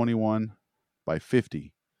 by 21 by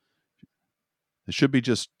 50. There should be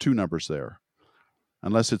just two numbers there,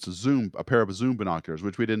 unless it's a pair of zoom binoculars,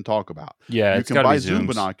 which we didn't talk about. Yeah, You it's can got to be buy zoom zooms.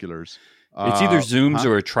 binoculars. It's either zooms Huh?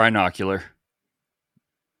 or a trinocular.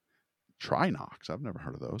 Trinox. I've never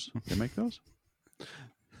heard of those. They make those?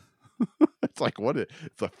 It's like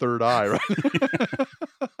it's a third eye, right?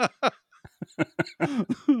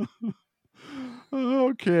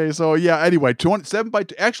 Okay, so yeah. Anyway, 27 by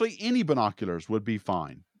actually any binoculars would be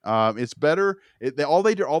fine. It's better. All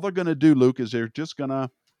they're going to do, Luke, is they're just going to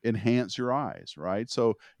enhance your eyes, right?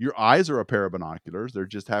 So your eyes are a pair of binoculars. They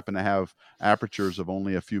just happen to have apertures of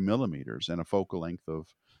only a few millimeters and a focal length of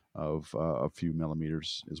a few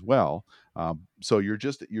millimeters as well. So you're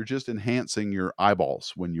just enhancing your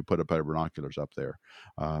eyeballs when you put a pair of binoculars up there.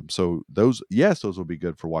 So those will be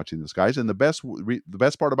good for watching the skies. And the best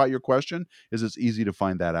part about your question is it's easy to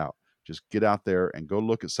find that out. Just get out there and go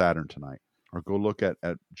look at Saturn tonight, or go look at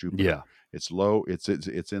Jupiter. Yeah, It's low. It's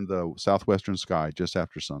in the southwestern sky just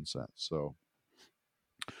after sunset. So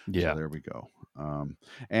yeah. there we go.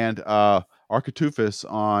 And Architufus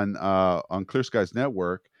on Clear Skies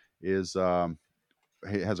Network is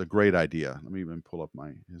has a great idea. Let me even pull up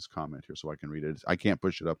his comment here so I can read it. I can't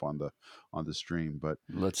push it up on the stream, but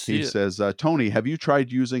Let's see he it. says, Tony, have you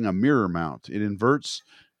tried using a mirror mount? It inverts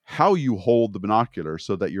how you hold the binocular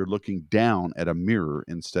so that you're looking down at a mirror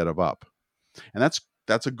instead of up. And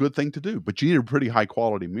that's a good thing to do, but you need a pretty high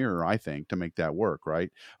quality mirror, I think, to make that work,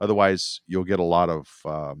 right? Otherwise you'll get a lot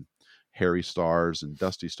of hairy stars and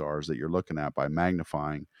dusty stars that you're looking at by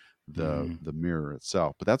magnifying Hmm. the mirror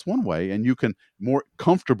itself. But that's one way, and you can more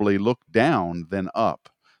comfortably look down than up.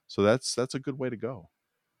 So that's a good way to go.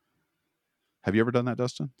 Have you ever done that,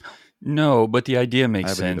 Dustin? No, but the idea I makes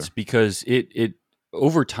haven't sense either. because it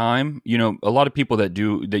over time, a lot of people that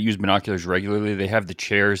use binoculars regularly, they have the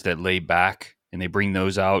chairs that lay back and they bring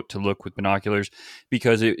those out to look with binoculars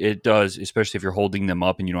because it does, especially if you're holding them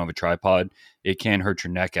up and you don't have a tripod, it can hurt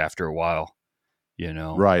your neck after a while, you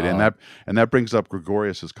know. Right, and that brings up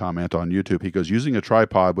Gregorius's comment on YouTube. He goes, using a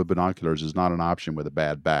tripod with binoculars is not an option with a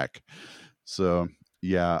bad back. So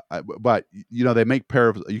yeah, but they make pair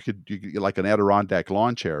of you could get like an Adirondack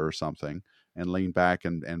lawn chair or something and lean back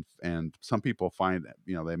and some people find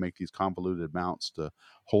they make these convoluted mounts to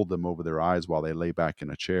hold them over their eyes while they lay back in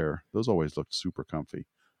a chair. Those always look super comfy. I've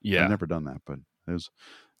Yeah. never done that, but there's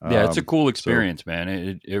Yeah, it's a cool so experience,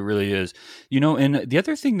 man. It really is. And the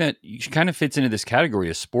other thing that kind of fits into this category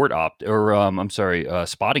is spotting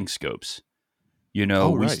scopes. oh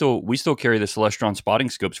We right. still carry the Celestron spotting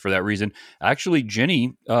scopes for that reason. Actually,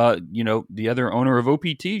 Jenny, the other owner of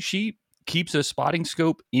OPT, keeps a spotting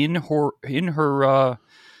scope in her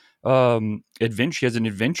adventure. She has an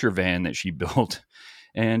adventure van that she built,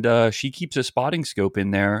 and she keeps a spotting scope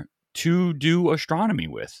in there to do astronomy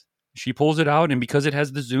with. She pulls it out, and because it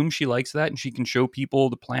has the zoom, she likes that, and she can show people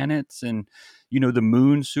the planets and the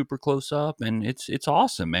moon super close up, and it's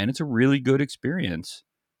awesome, man. It's a really good experience.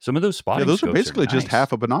 Some of those Yeah, spotting those are scopes are basically just nice.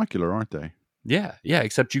 half a binocular, aren't they? Yeah, yeah,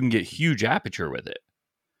 except you can get huge aperture with it.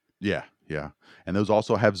 Yeah, yeah. And those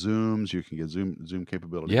also have zooms. You can get zoom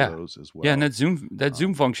capability with Yeah. those as Yeah, and well. that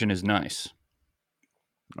zoom function is nice.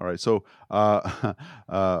 All right. So,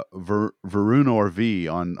 Varunor V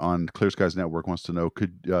on Clear Skies Network wants to know: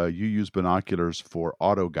 could you use binoculars for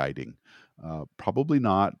auto guiding? Probably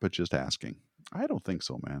not, but just asking. I don't think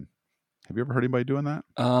so, man. Have you ever heard anybody doing that?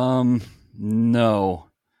 No,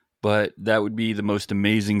 but that would be the most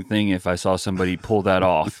amazing thing if I saw somebody pull that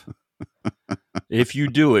off. If you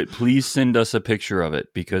do it, please send us a picture of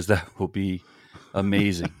it because that will be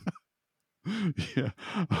amazing. Yeah.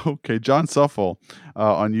 Okay. John Suffel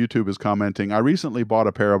on YouTube is commenting. I recently bought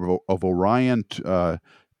a pair of Orion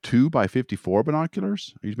 2x54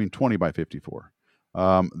 binoculars. You mean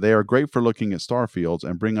 20x54? They are great for looking at star fields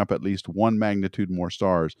and bring up at least one magnitude more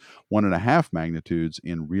stars, 1.5 magnitudes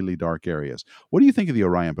in really dark areas. What do you think of the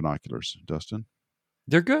Orion binoculars, Dustin?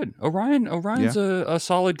 They're good. Orion's Yeah. a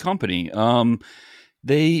solid company.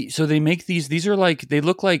 They make these are like, they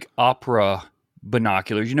look like opera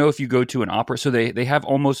binoculars. If you go to an opera, so they have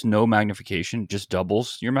almost no magnification, just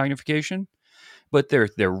doubles your magnification, but they're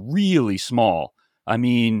really small. I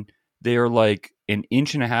mean, they're like an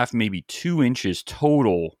inch and a half, maybe 2 inches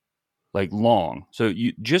total, like long. So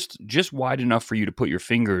you just wide enough for you to put your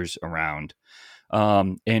fingers around.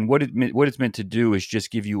 And what it's meant to do is just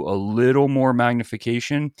give you a little more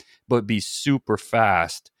magnification, but be super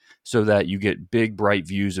fast so that you get big, bright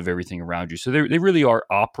views of everything around you. So they really are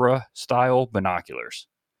opera style binoculars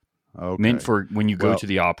meant Okay. for when you go Well, to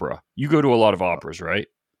the opera. You go to a lot of operas, right?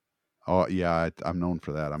 oh yeah, I'm known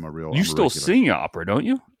for that. You I'm a still regular. sing opera, don't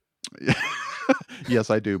you? Yes,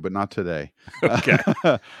 I do, but not today. Okay.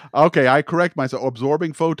 Okay, I correct myself.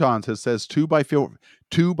 Absorbing photons says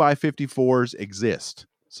 2x54s exist,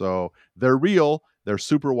 so they're real. They're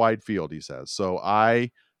super wide field. He says. So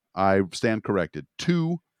I stand corrected.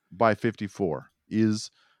 2x54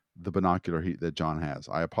 is the binocular that John has.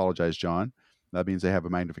 I apologize, John. That means they have a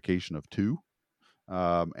magnification of 2,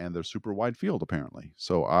 and they're super wide field apparently.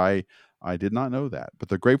 So I did not know that, but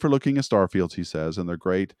they're great for looking at star fields, he says, and they're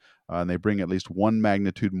great, and they bring at least one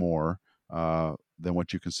magnitude more than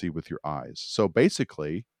what you can see with your eyes. So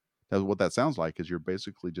basically, that's what that sounds like. Is you're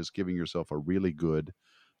basically just giving yourself a really good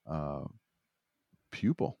uh,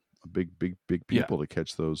 pupil, a big Yeah. pupil to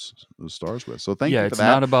catch those stars with. So thank Yeah. you for It's that.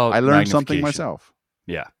 not about I learned something magnification. myself.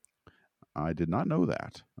 Yeah. I did not know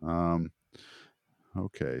that.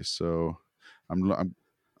 Okay, so I'm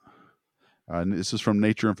and this is from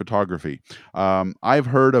Nature and Photography. I've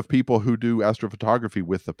heard of people who do astrophotography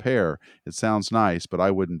with the pair. It sounds nice, but I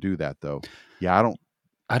wouldn't do that though. Yeah, I don't.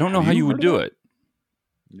 I don't know Have how you you would heard of do that? it.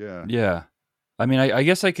 Yeah. Yeah. I mean, I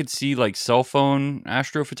guess I could see like cell phone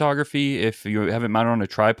astrophotography if you have it mounted on a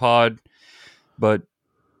tripod, but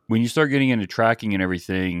when you start getting into tracking and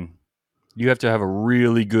everything, you have to have a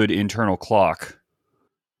really good internal clock.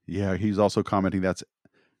 Yeah, he's also commenting that's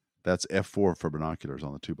f4 for binoculars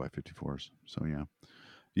on the 2x54s. So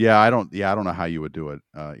yeah, I don't know how you would do it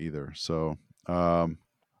either. So um,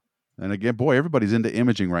 and again, boy, everybody's into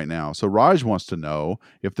imaging right now. So Raj wants to know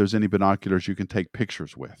if there's any binoculars you can take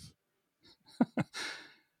pictures with.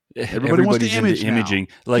 Everybody wants to Everybody's into image now. imaging.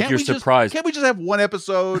 Like you're surprised. Can't we just have one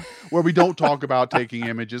episode where we don't talk about taking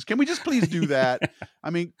images? Can we just please do that? I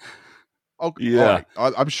mean, okay, all Yeah.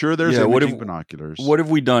 right. I'm sure there's Yeah. imaging binoculars. What have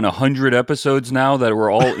we done? 100 episodes now that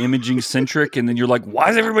were all imaging centric, and then you're like, why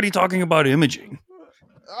is everybody talking about imaging?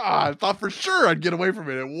 I thought for sure I'd get away from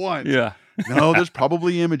it at once. Yeah. No, there's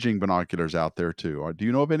probably imaging binoculars out there too. Or do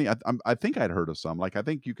you know of any? I think I'd heard of some. Like I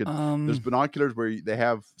think you could. There's Um. binoculars where they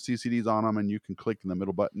have CCDs on them, and you can click in the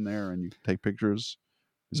middle button there, and you can take pictures.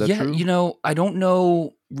 Is that Yeah, true? I don't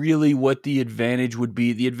know really what the advantage would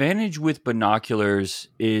be. The advantage with binoculars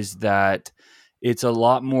is that it's a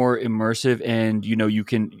lot more immersive, and you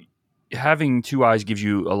can, having two eyes gives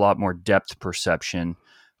you a lot more depth perception.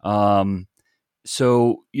 Um,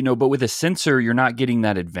 but with a sensor, you're not getting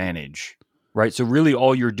that advantage, right? So really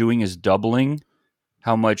all you're doing is doubling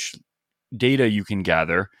how much data you can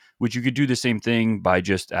gather, which you could do the same thing by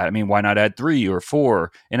just why not add 3 or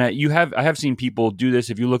 4? And I have seen people do this.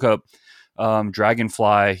 If you look up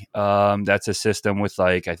Dragonfly, that's a system with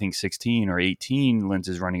like I think 16 or 18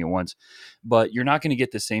 lenses running at once, but you're not going to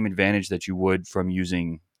get the same advantage that you would from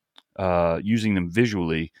using using them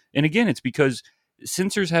visually. And again, it's because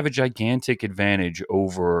sensors have a gigantic advantage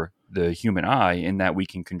over the human eye in that we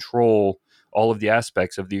can control all of the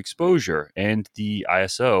aspects of the exposure and the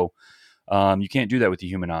ISO. You can't do that with the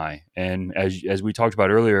human eye. And as we talked about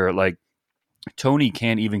earlier, like Tony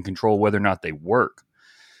can't even control whether or not they work.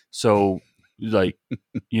 So, like,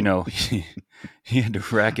 he had to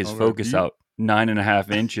rack his All right. focus out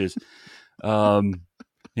 9.5 inches.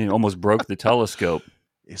 He almost broke the telescope.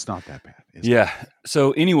 It's not that bad. It's not Yeah. that bad.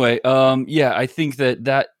 So anyway, I think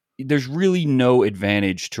that there's really no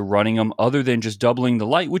advantage to running them other than just doubling the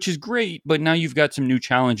light, which is great. But now you've got some new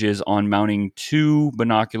challenges on mounting 2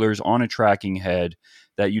 binoculars on a tracking head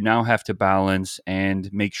that you now have to balance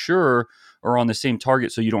and make sure are on the same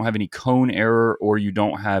target, so you don't have any cone error or you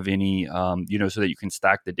don't have any, so that you can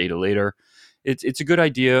stack the data later. It's a good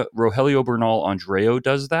idea. Rogelio Bernal Andreo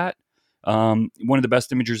does that. One of the best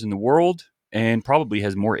imagers in the world, and probably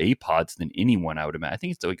has more APODs than anyone, I would imagine. I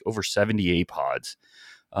think it's like over 70 APODs.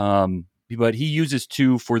 But he uses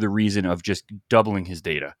 2 for the reason of just doubling his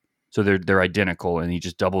data. So they're identical, and he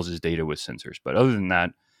just doubles his data with sensors. But other than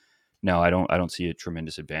that, no, I don't see a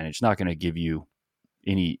tremendous advantage. It's not going to give you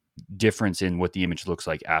any difference in what the image looks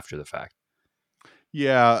like after the fact.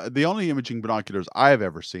 Yeah, the only imaging binoculars I've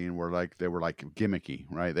ever seen were they were gimmicky,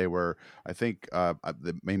 right? They were, I think, I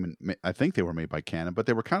think they were made by Canon, but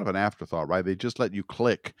they were kind of an afterthought, right? They just let you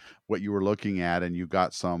click what you were looking at, and you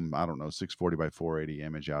got some, I don't know, 640 by 480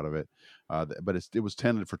 image out of it. But it was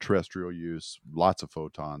tended for terrestrial use, lots of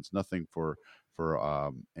photons, nothing for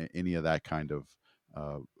any of that kind of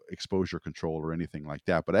uh, exposure control or anything like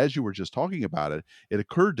that. But as you were just talking about it, it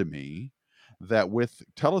occurred to me that with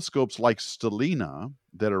telescopes like Stellina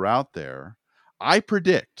that are out there, I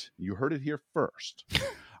predict, you heard it here first,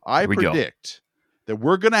 I Here we go. predict that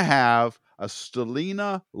we're going to have a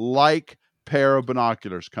Stellina like pair of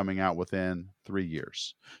binoculars coming out within 3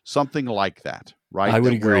 years. Something like that, right? I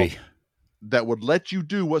would agree. That would let you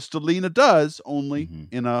do what Stellina does, only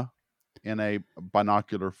Mm-hmm. in a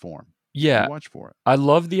binocular form. You Yeah, watch for it. I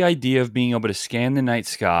love the idea of being able to scan the night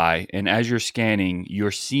sky, and as you're scanning,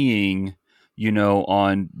 you're seeing,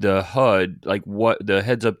 on the HUD, like what the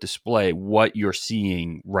heads up display, what you're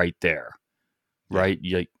seeing right there, Yeah.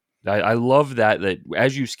 right? I love that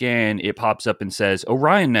as you scan, it pops up and says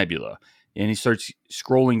Orion Nebula, and he starts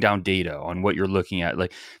scrolling down data on what you're looking at.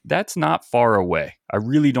 Like, that's not far away. I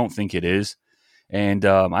really don't think it is. And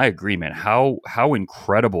I agree, man. How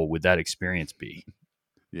incredible would that experience be?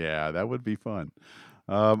 Yeah, that would be fun.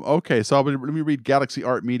 Okay, so let me read Galaxy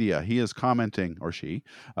Art Media. He is commenting, or she,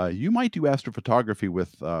 you might do astrophotography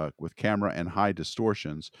with camera and high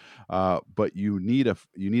distortions, but you need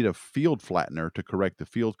a field flattener to correct the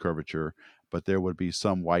field curvature. But there would be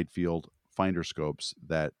some wide field finder scopes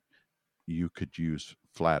that you could use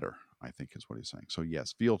flatter, I think is what he's saying. So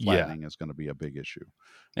yes, field Yeah. flattening is going to be a big issue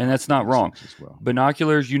And that's for not these wrong. things as well.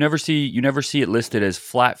 Binoculars, you never see it listed as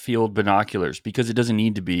flat field binoculars because it doesn't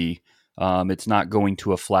need to be. It's not going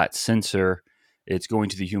to a flat sensor. It's going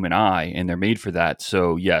to the human eye, and they're made for that.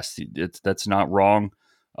 So yes, that's not wrong.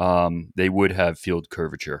 They would have field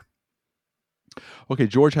curvature. Okay,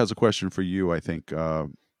 George has a question for you. I think,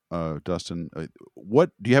 Dustin,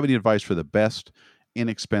 what do you have any advice for the best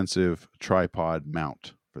inexpensive tripod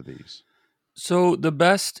mount for these? So the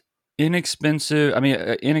best inexpensive. I mean,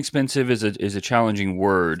 inexpensive is a challenging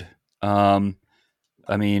word. What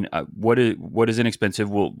is inexpensive?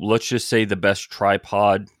 Well, let's just say the best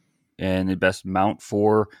tripod and the best mount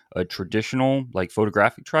for a traditional, like,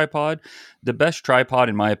 photographic tripod. The best tripod,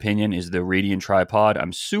 in my opinion, is the Radian tripod.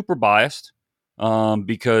 I'm super biased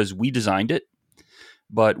because we designed it,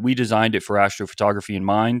 but we designed it for astrophotography in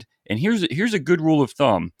mind. And here's a good rule of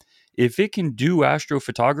thumb: if it can do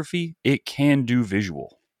astrophotography, it can do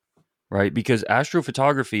visual, right? Because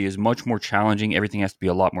astrophotography is much more challenging. Everything has to be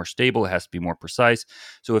a lot more stable. It has to be more precise.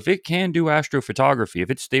 So if it can do astrophotography, if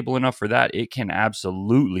it's stable enough for that, it can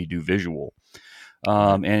absolutely do visual.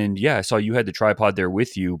 Right. And yeah, I saw you had the tripod there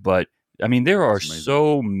with you, but I mean, there are It's amazing.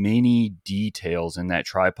 so many details in that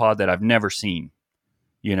tripod that I've never seen.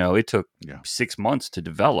 It took Yeah. 6 months to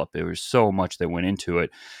develop. There was so much that went into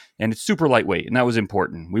it. And it's super lightweight, and that was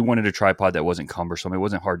important. We wanted a tripod that wasn't cumbersome. It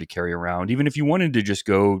wasn't hard to carry around. Even if you wanted to just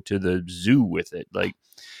go to the zoo with it, like,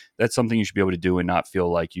 that's something you should be able to do and not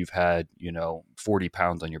feel like you've had, 40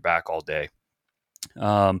 pounds on your back all day.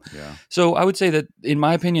 Yeah. So I would say that, in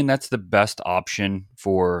my opinion, that's the best option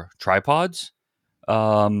for tripods.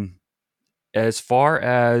 Um, as far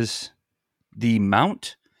as the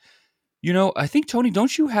mount, I think, Tony,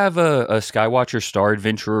 don't you have a Skywatcher Star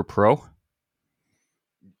Adventurer Pro?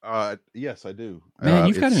 Yes, I do. Man,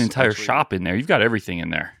 you've got an It's entire actually shop in there. You've got everything in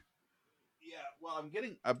there. Well, I'm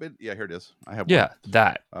getting a bit. Yeah, here it is. I have one. Yeah,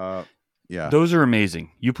 that. Uh, yeah. Those are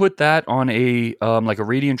amazing. You put that on a like a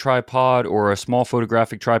Radiant tripod or a small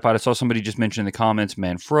photographic tripod. I saw somebody just mention in the comments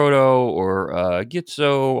Manfrotto or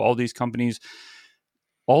Gitzo, all these companies.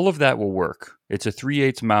 All of that will work. It's a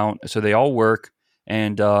 3/8 mount, so they all work.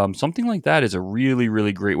 And something like that is a really,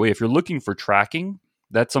 really great way. If you're looking for tracking,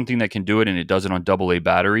 that's something that can do it, and it does it on AA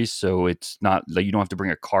batteries. So it's not like you don't have to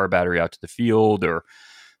bring a car battery out to the field or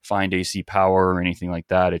find AC power or anything like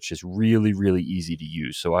that. It's just really, really easy to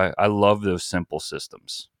use. So I love those simple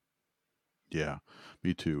systems. Yeah,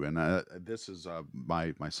 me too. And this is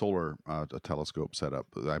my solar telescope setup.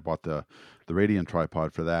 I bought the Radiant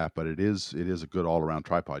tripod for that, but it is a good all around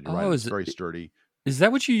tripod. You're right. Oh, It's very sturdy. is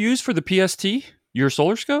that what you use for the PST? Your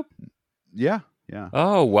solar scope? Yeah, yeah.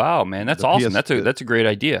 Oh wow, man, that's The awesome. PS That's a great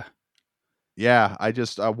idea. Yeah, I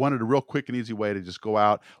just wanted a real quick and easy way to just go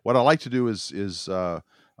out. What I like to do is uh,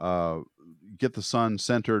 get the sun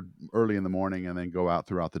centered early in the morning, and then go out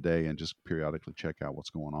throughout the day and just periodically check out what's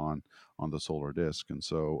going on the solar disk. And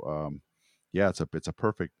so, yeah, it's a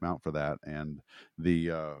perfect mount for that. And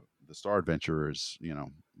the Star Adventure is,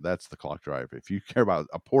 that's the clock drive. If you care about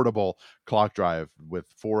a portable clock drive with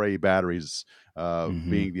 4A batteries Hmm.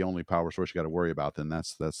 being the only power source you got to worry about, then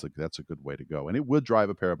that's a good way to go. And it would drive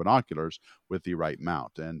a pair of binoculars with the right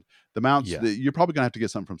mount. And the mounts, Yeah, you're probably going to have to get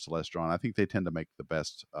something from Celestron. I think they tend to make the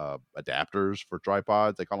best adapters for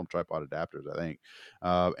tripods. They call them tripod adapters, I think.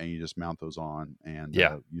 And you just mount those on and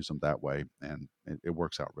yeah. use them that way, and it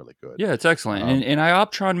works out really good. Yeah, it's excellent. Um, And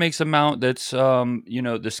Ioptron makes a mount that's the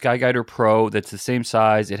Skyguider Pro that's the same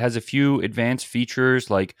size. It has a few advanced features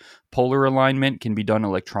like polar alignment can be done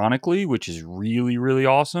electronically, which is really, really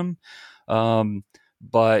awesome.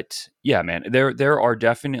 But yeah, man, there are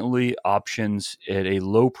definitely options at a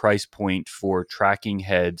low price point for tracking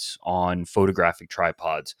heads on photographic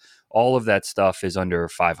tripods. All of that stuff is under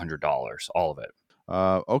 $500, all of it.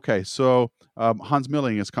 okay, so Hans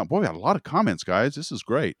Milling is boy, we got a lot of comments, guys. This is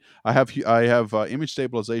great. I have image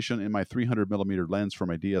stabilization in my 300 millimeter lens for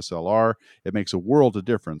my DSLR. It makes a world of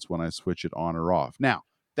difference when I switch it on or off. Now,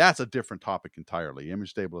 that's a different topic entirely. Image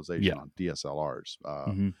stabilization Yeah. on DSLRs.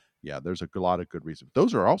 Mhm. Yeah, there's a lot of good reasons.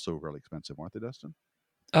 Those are also really expensive, aren't they, Dustin?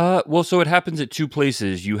 Well, so it happens at two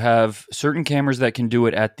places. You have certain cameras that can do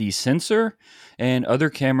it at the sensor, and other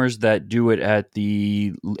cameras that do it at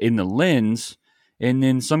the in the lens, and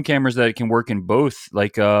then some cameras that can work in both,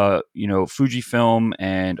 like Fujifilm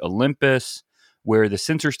and Olympus, where the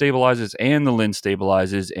sensor stabilizes and the lens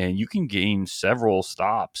stabilizes, and you can gain several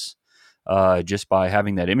stops just by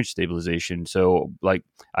having that image stabilization. So, like,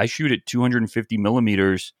 I shoot at 250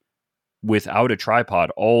 millimeters without a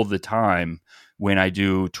tripod all the time when I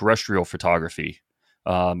do terrestrial photography.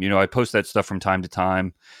 I post that stuff from time to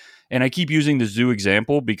time, and I keep using the zoo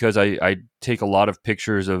example because I take a lot of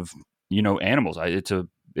pictures of animals.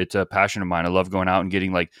 It's a passion of mine. I love going out and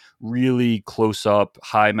getting like really close up,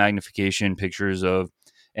 high magnification pictures of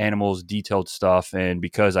animals, detailed stuff. And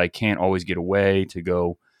because I can't always get away to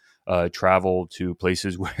go travel to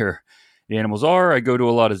places where the animals are, I go to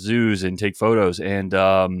a lot of zoos and take photos. And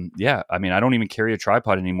yeah, I mean, I don't even carry a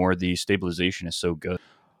tripod anymore. The stabilization is so good.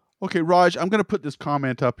 Okay, Raj, I'm going to put this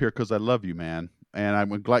comment up here because I love you, man, and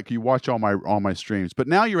I'm glad you watch all my streams. But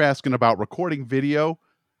now you're asking about recording video.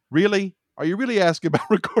 Really? Are you really asking about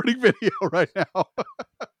recording video right now?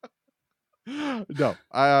 No,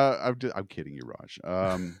 I'm kidding you, Raj.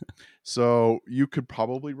 So you could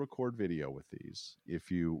probably record video with these if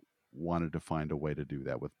you wanted to find a way to do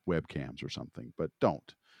that with webcams or something, but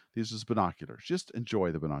don't. These is binoculars. Just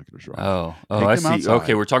enjoy the binoculars, Raj. Oh, Take I them see. Okay,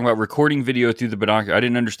 outside. we're talking about recording video through the binocular. I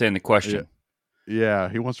didn't understand the Yeah, question. yeah.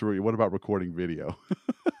 He wants to. What about recording video?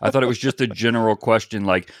 I thought it was just a general question,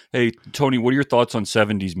 like, "Hey, Tony, what are your thoughts on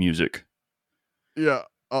 '70s music?" Yeah.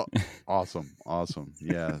 Oh, awesome, awesome.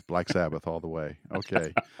 Yeah, Black Sabbath all the way.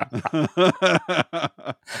 Okay.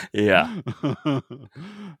 Yeah,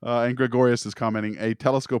 And Gregorius is commenting: a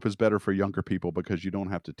telescope is better for younger people because you don't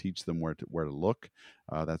have to teach them where to look.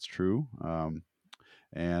 That's true.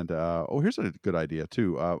 And here's a good idea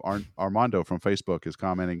too. Armando from Facebook is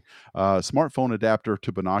commenting: smartphone adapter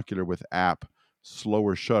to binocular with app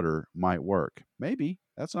slower shutter might work. Maybe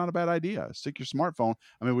that's not a bad idea. Stick your smartphone.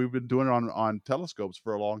 I mean, we've been doing it on telescopes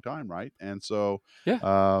for a long time, right? And so yeah.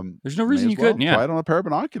 There's no may reason as you well couldn't. Yeah, try it on a pair of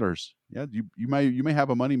binoculars. Yeah, you may have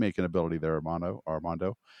a money making ability there,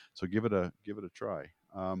 Armando. So give it a try.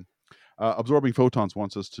 Absorbing Photons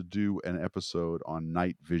wants us to do an episode on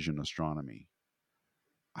night vision astronomy.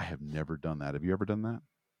 I have never done that. Have you ever done that?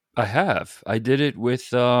 I have. I did it with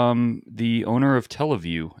the owner of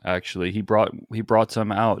Teleview. Actually, he brought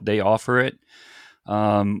some out. They offer it.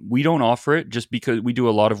 We don't offer it just because we do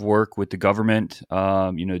a lot of work with the government,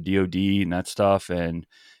 DoD and that stuff, and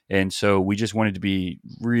so we just wanted to be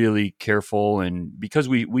really careful, and because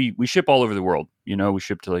we ship all over the world, we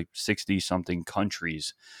ship to like 60 something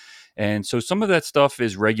countries, and so some of that stuff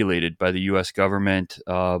is regulated by the U.S. government,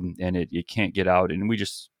 and it can't get out, and we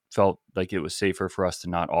just felt like it was safer for us to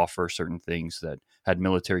not offer certain things that had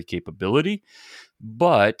military capability.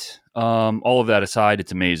 But all of that aside,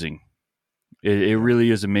 it's amazing. It Yeah.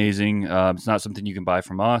 really is amazing. It's not something you can buy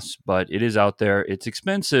from us, but it is out there. It's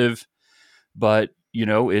expensive, but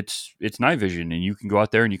it's night vision, and you can go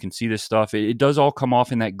out there and you can see this stuff. It does all come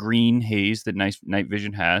off in that green haze that night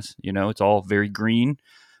vision has. It's all very green,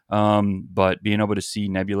 but being able to see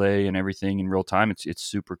nebulae and everything in real time, it's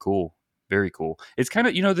super cool, very cool. It's kind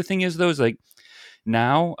of the thing is though is like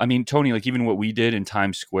now, I mean, Tony, like even what we did in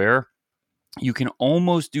Times Square, you can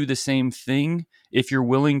almost do the same thing if you're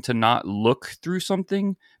willing to not look through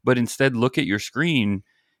something, but instead look at your screen.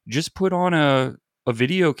 Just put on a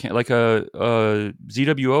video like a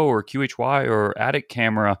ZWO or QHY or Attic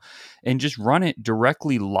camera, and just run it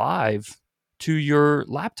directly live to your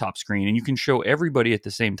laptop screen, and you can show everybody at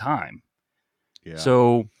the same time. Yeah.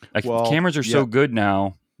 So like Well, cameras are yeah. so good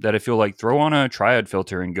now that I feel like throw on a triad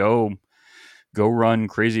filter and go run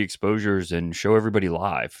crazy exposures and show everybody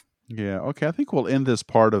live. Yeah. Okay. I think we'll end this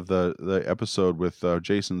part of the episode with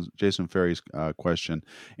Jason Ferry's question.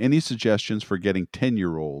 Any suggestions for getting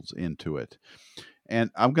 10-year-olds into it? And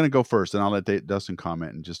I'm going to go first, and I'll let Dustin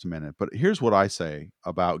comment in just a minute. But here's what I say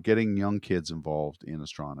about getting young kids involved in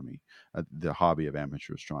astronomy, the hobby of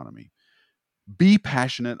amateur astronomy. Be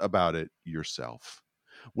passionate about it yourself.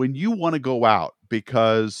 When you want to go out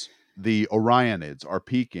because the Orionids are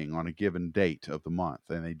peaking on a given date of the month,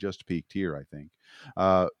 and they just peaked here, I think.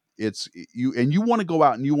 Uh, it's you, and you want to go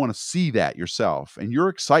out and you want to see that yourself, and your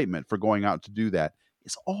excitement for going out to do that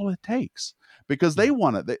is all it takes. Because they Yeah.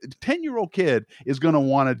 want to, the 10-year-old kid is going to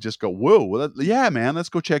want to just go, whoa, yeah, man, let's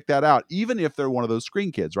go check that out. Even if they're one of those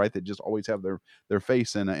screen kids, right, that just always have their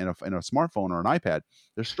face in a smartphone or an iPad,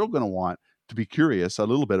 they're still going to want to be curious a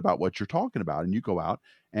little bit about what you're talking about. And you go out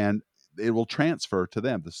and it will transfer to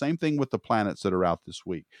them. The same thing with the planets that are out this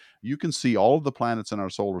week. You can see all of the planets in our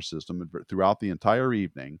solar system throughout the entire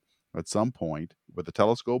evening at some point with a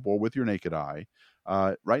telescope or with your naked eye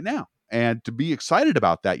right now. And to be excited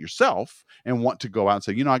about that yourself and want to go out and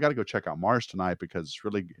say, I got to go check out Mars tonight because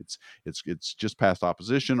it's just past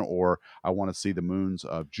opposition, or I want to see the moons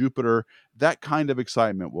of Jupiter. That kind of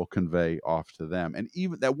excitement will convey off to them, and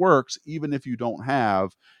even that works even if you don't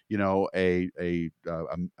have a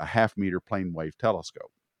half-meter plane wave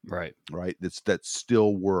telescope, Right. right? That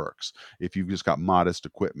still works if you've just got modest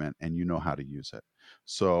equipment and you know how to use it.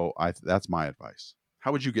 So that's my advice.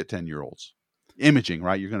 How would you get 10-year-olds imaging?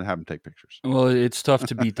 Right, you're going to have them take pictures. Well, it's tough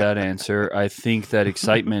to beat that answer. I think that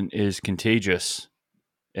excitement is contagious.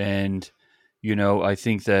 And, I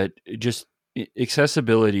think that just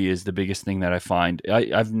accessibility is the biggest thing that I find.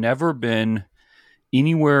 I've never been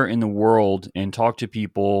anywhere in the world and talked to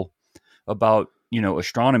people about,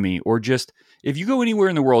 astronomy, or just if you go anywhere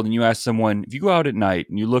in the world and you ask someone, if you go out at night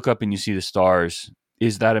and you look up and you see the stars,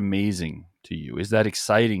 is that amazing to you? Is that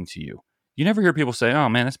exciting to you? You never hear people say, oh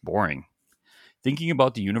man, that's boring. Thinking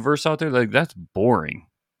about the universe out there, like that's boring.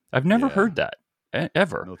 I've never Yeah. heard that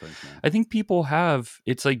ever. No thanks, man. I think people have,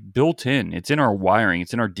 it's like built in, it's in our wiring,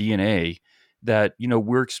 it's in our DNA that,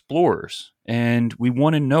 we're explorers and we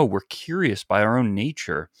want to know, we're curious by our own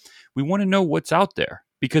nature. We want to know what's out there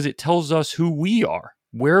because it tells us who we are,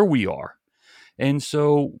 where we are. And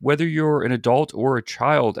so, whether you're an adult or a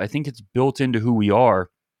child, I think it's built into who we are.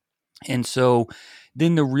 And so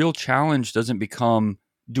then the real challenge doesn't become,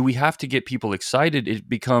 do we have to get people excited? It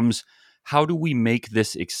becomes, how do we make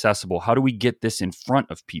this accessible? How do we get this in front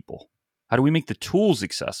of people? How do we make the tools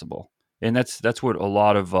accessible? And that's what a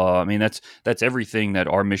lot of I mean that's everything that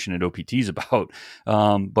our mission at OPT is about.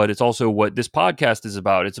 But it's also what this podcast is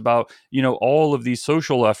about. It's about all of these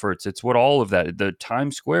social efforts. It's what all of that, the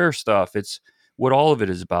Times Square stuff. It's what all of it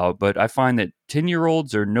is about. But I find that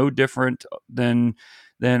 10-year-olds are no different than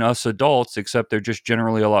us adults, except they're just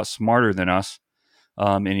generally a lot smarter than us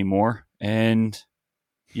anymore. And,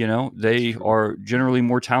 That's they true. are generally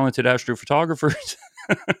more talented astrophotographers.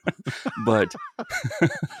 But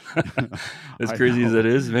as I crazy as that know.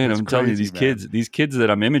 is, man, It's I'm telling you, crazy, man. these kids that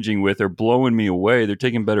I'm imaging with are blowing me away. They're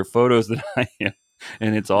taking better photos than I am.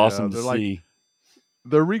 And it's Yeah, awesome to see.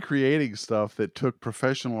 they're recreating stuff that took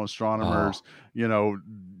professional Oh, astronomers, you know,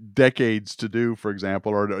 decades to do, for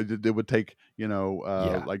example, or it would take,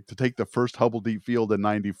 Yeah. like to take the first Hubble Deep Field in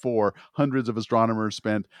 94, hundreds of astronomers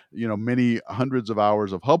spent, many hundreds of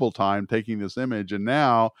hours of Hubble time taking this image. And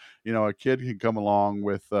now, a kid can come along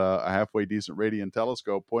with a halfway decent radian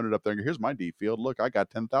telescope, point it up there and go, here's my deep field. Look, I got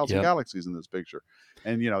 10,000 Yep. galaxies in this picture.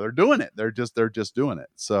 And, they're doing it. They're just doing it.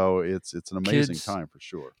 So it's an amazing Kids time for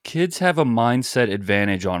sure. kids have a mindset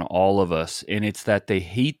advantage on all of us, and it's that they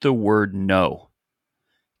hate the word no.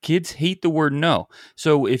 Kids hate the word no.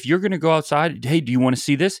 So if you're going to go outside, hey, do you want to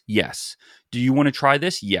see this? Yes. Do you want to try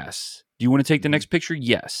this? Yes. Do you want to take the Hmm. next picture?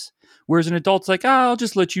 Yes. Whereas an adult's like, I'll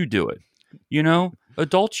just let you do it.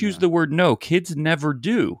 Adults use Yeah. the word no. Kids never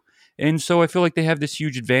do. And so I feel like they have this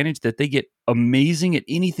huge advantage that they get amazing at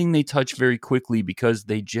anything they touch very quickly because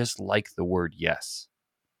they just like the word yes.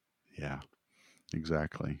 Yeah.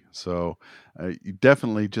 Exactly. So you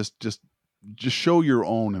definitely just show your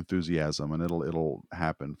own enthusiasm, and it'll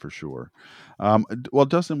happen for sure. Well,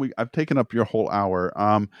 Dustin, I've taken up your whole hour.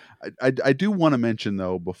 I do want to mention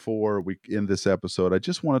though, before we end this episode, I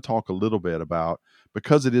just want to talk a little bit about,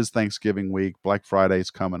 because it is Thanksgiving week, Black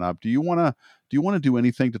Friday's coming up. Do you want to do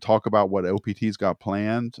anything to talk about what OPT's got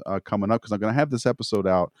planned coming up? Because I'm going to have this episode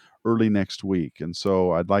out early next week, and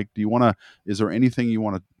so I'd like. Do you want to? Is there anything you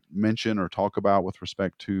want to mention or talk about with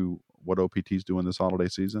respect to what OPT is doing this holiday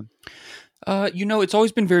season? It's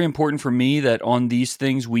always been very important for me that on these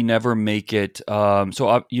things we never make it.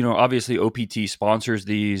 Obviously OPT sponsors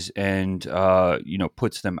these and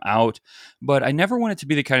puts them out, but I never want it to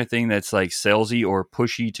be the kind of thing that's like salesy or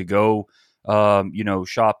pushy to go,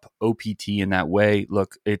 shop OPT in that way.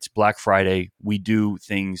 Look, it's Black Friday. We do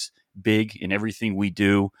things big in everything we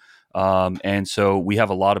do, and so we have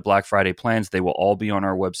a lot of Black Friday plans. They will all be on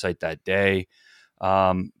our website that day.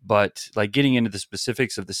 But like getting into the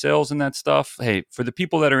specifics of the sales and that stuff, hey, for the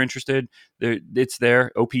people that are interested, it's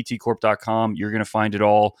there, optcorp.com. You're going to find it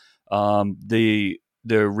all. The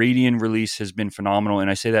Radian release has been phenomenal,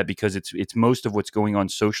 and I say that because it's most of what's going on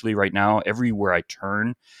socially right now. Everywhere I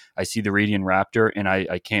turn, I see the Radian Raptor, and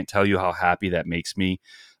I can't tell you how happy that makes me.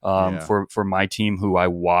 Yeah. For my team, who I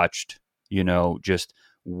watched, just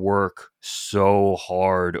work so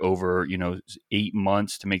hard over 8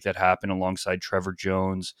 months to make that happen alongside Trevor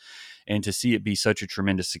Jones, and to see it be such a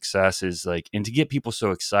tremendous success is like, and to get people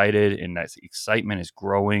so excited and that excitement is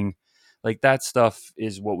growing, like that stuff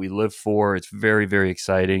is what we live for. It's very, very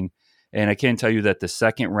exciting. And I can tell you that the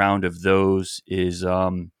second round of those is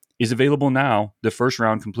available now. The first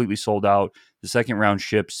round completely sold out. The second round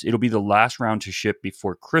ships. It'll be the last round to ship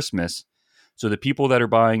before Christmas. So the people that are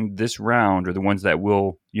buying this round are the ones that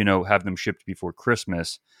will, have them shipped before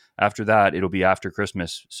Christmas. After that, it'll be after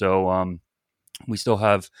Christmas. So we still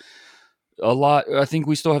have a lot. I think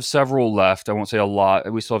we still have several left. I won't say a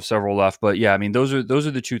lot. We still have several left, but yeah, I mean, those are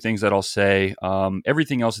the two things that I'll say.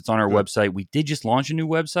 Everything else, it's on our Good. website. We did just launch a new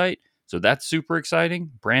website, so that's super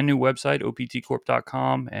exciting. Brand new website,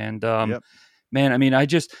 optcorp.com. And Yep. man, I mean, I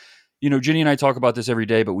just, Jenny and I talk about this every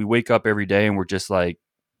day, but we wake up every day and we're just like,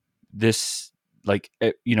 this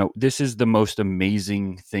this is the most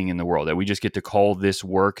amazing thing in the world, that we just get to call this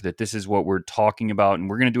work, that this is what we're talking about, and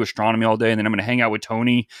we're going to do astronomy all day, and then I'm going to hang out with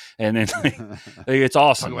Tony, and then it's Talk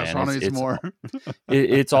awesome, about man. astronomy some more.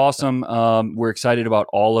 It's awesome. We're excited about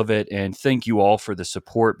all of it, and thank you all for the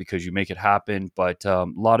support because you make it happen. But a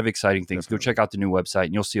lot of exciting things. Go check Definitely. out the new website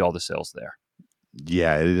and you'll see all the sales there.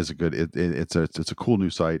 Yeah, it is a good. It's a cool new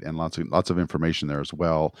site, and lots of information there as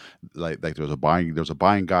well. Like there's a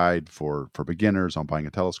buying guide for beginners on buying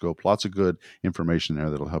a telescope. Lots of good information there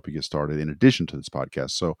that'll help you get started. In addition to this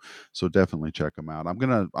podcast, so definitely check them out.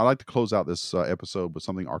 I like to close out this episode with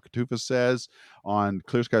something Architufus says on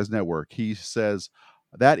Clear Skies Network. He says.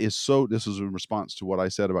 That is so. This is in response to what I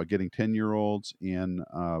said about getting 10-year-olds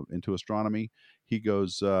into astronomy. He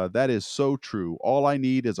goes, that is so true. All I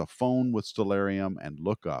need is a phone with Stellarium and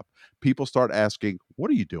look up. People start asking,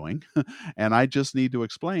 what are you doing? And I just need to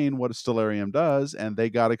explain what a Stellarium does. And they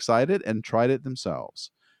got excited and tried it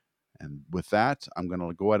themselves. And with that, I'm going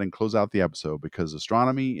to go ahead and close out the episode, because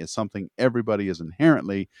astronomy is something everybody is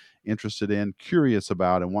inherently interested in, curious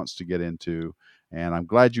about, and wants to get into. And I'm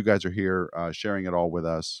glad you guys are here sharing it all with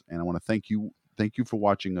us. And I want to thank you. Thank you for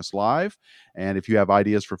watching us live. And if you have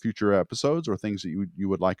ideas for future episodes or things that you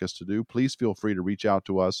would like us to do, please feel free to reach out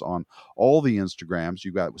to us on all the Instagrams.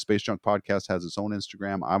 You got Space Junk Podcast has its own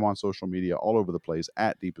Instagram. I'm on social media all over the place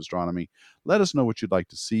at Deep Astronomy. Let us know what you'd like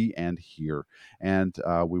to see and hear, and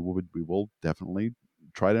we will definitely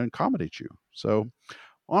try to accommodate you. So,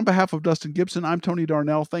 on behalf of Dustin Gibson, I'm Tony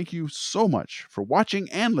Darnell. Thank you so much for watching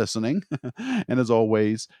and listening, and as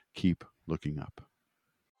always, keep looking up.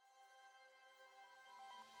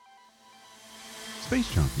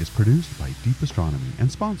 Space Junk is produced by Deep Astronomy and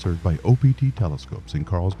sponsored by OPT Telescopes in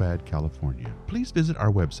Carlsbad, California. Please visit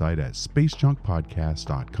our website at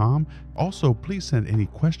spacejunkpodcast.com. Also, please send any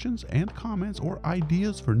questions and comments or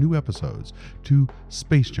ideas for new episodes to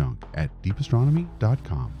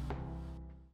spacejunk@deepastronomy.com.